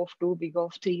like big O of 2, big O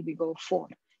of 3, big O of 4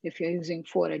 if you're using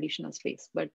 4 additional space. But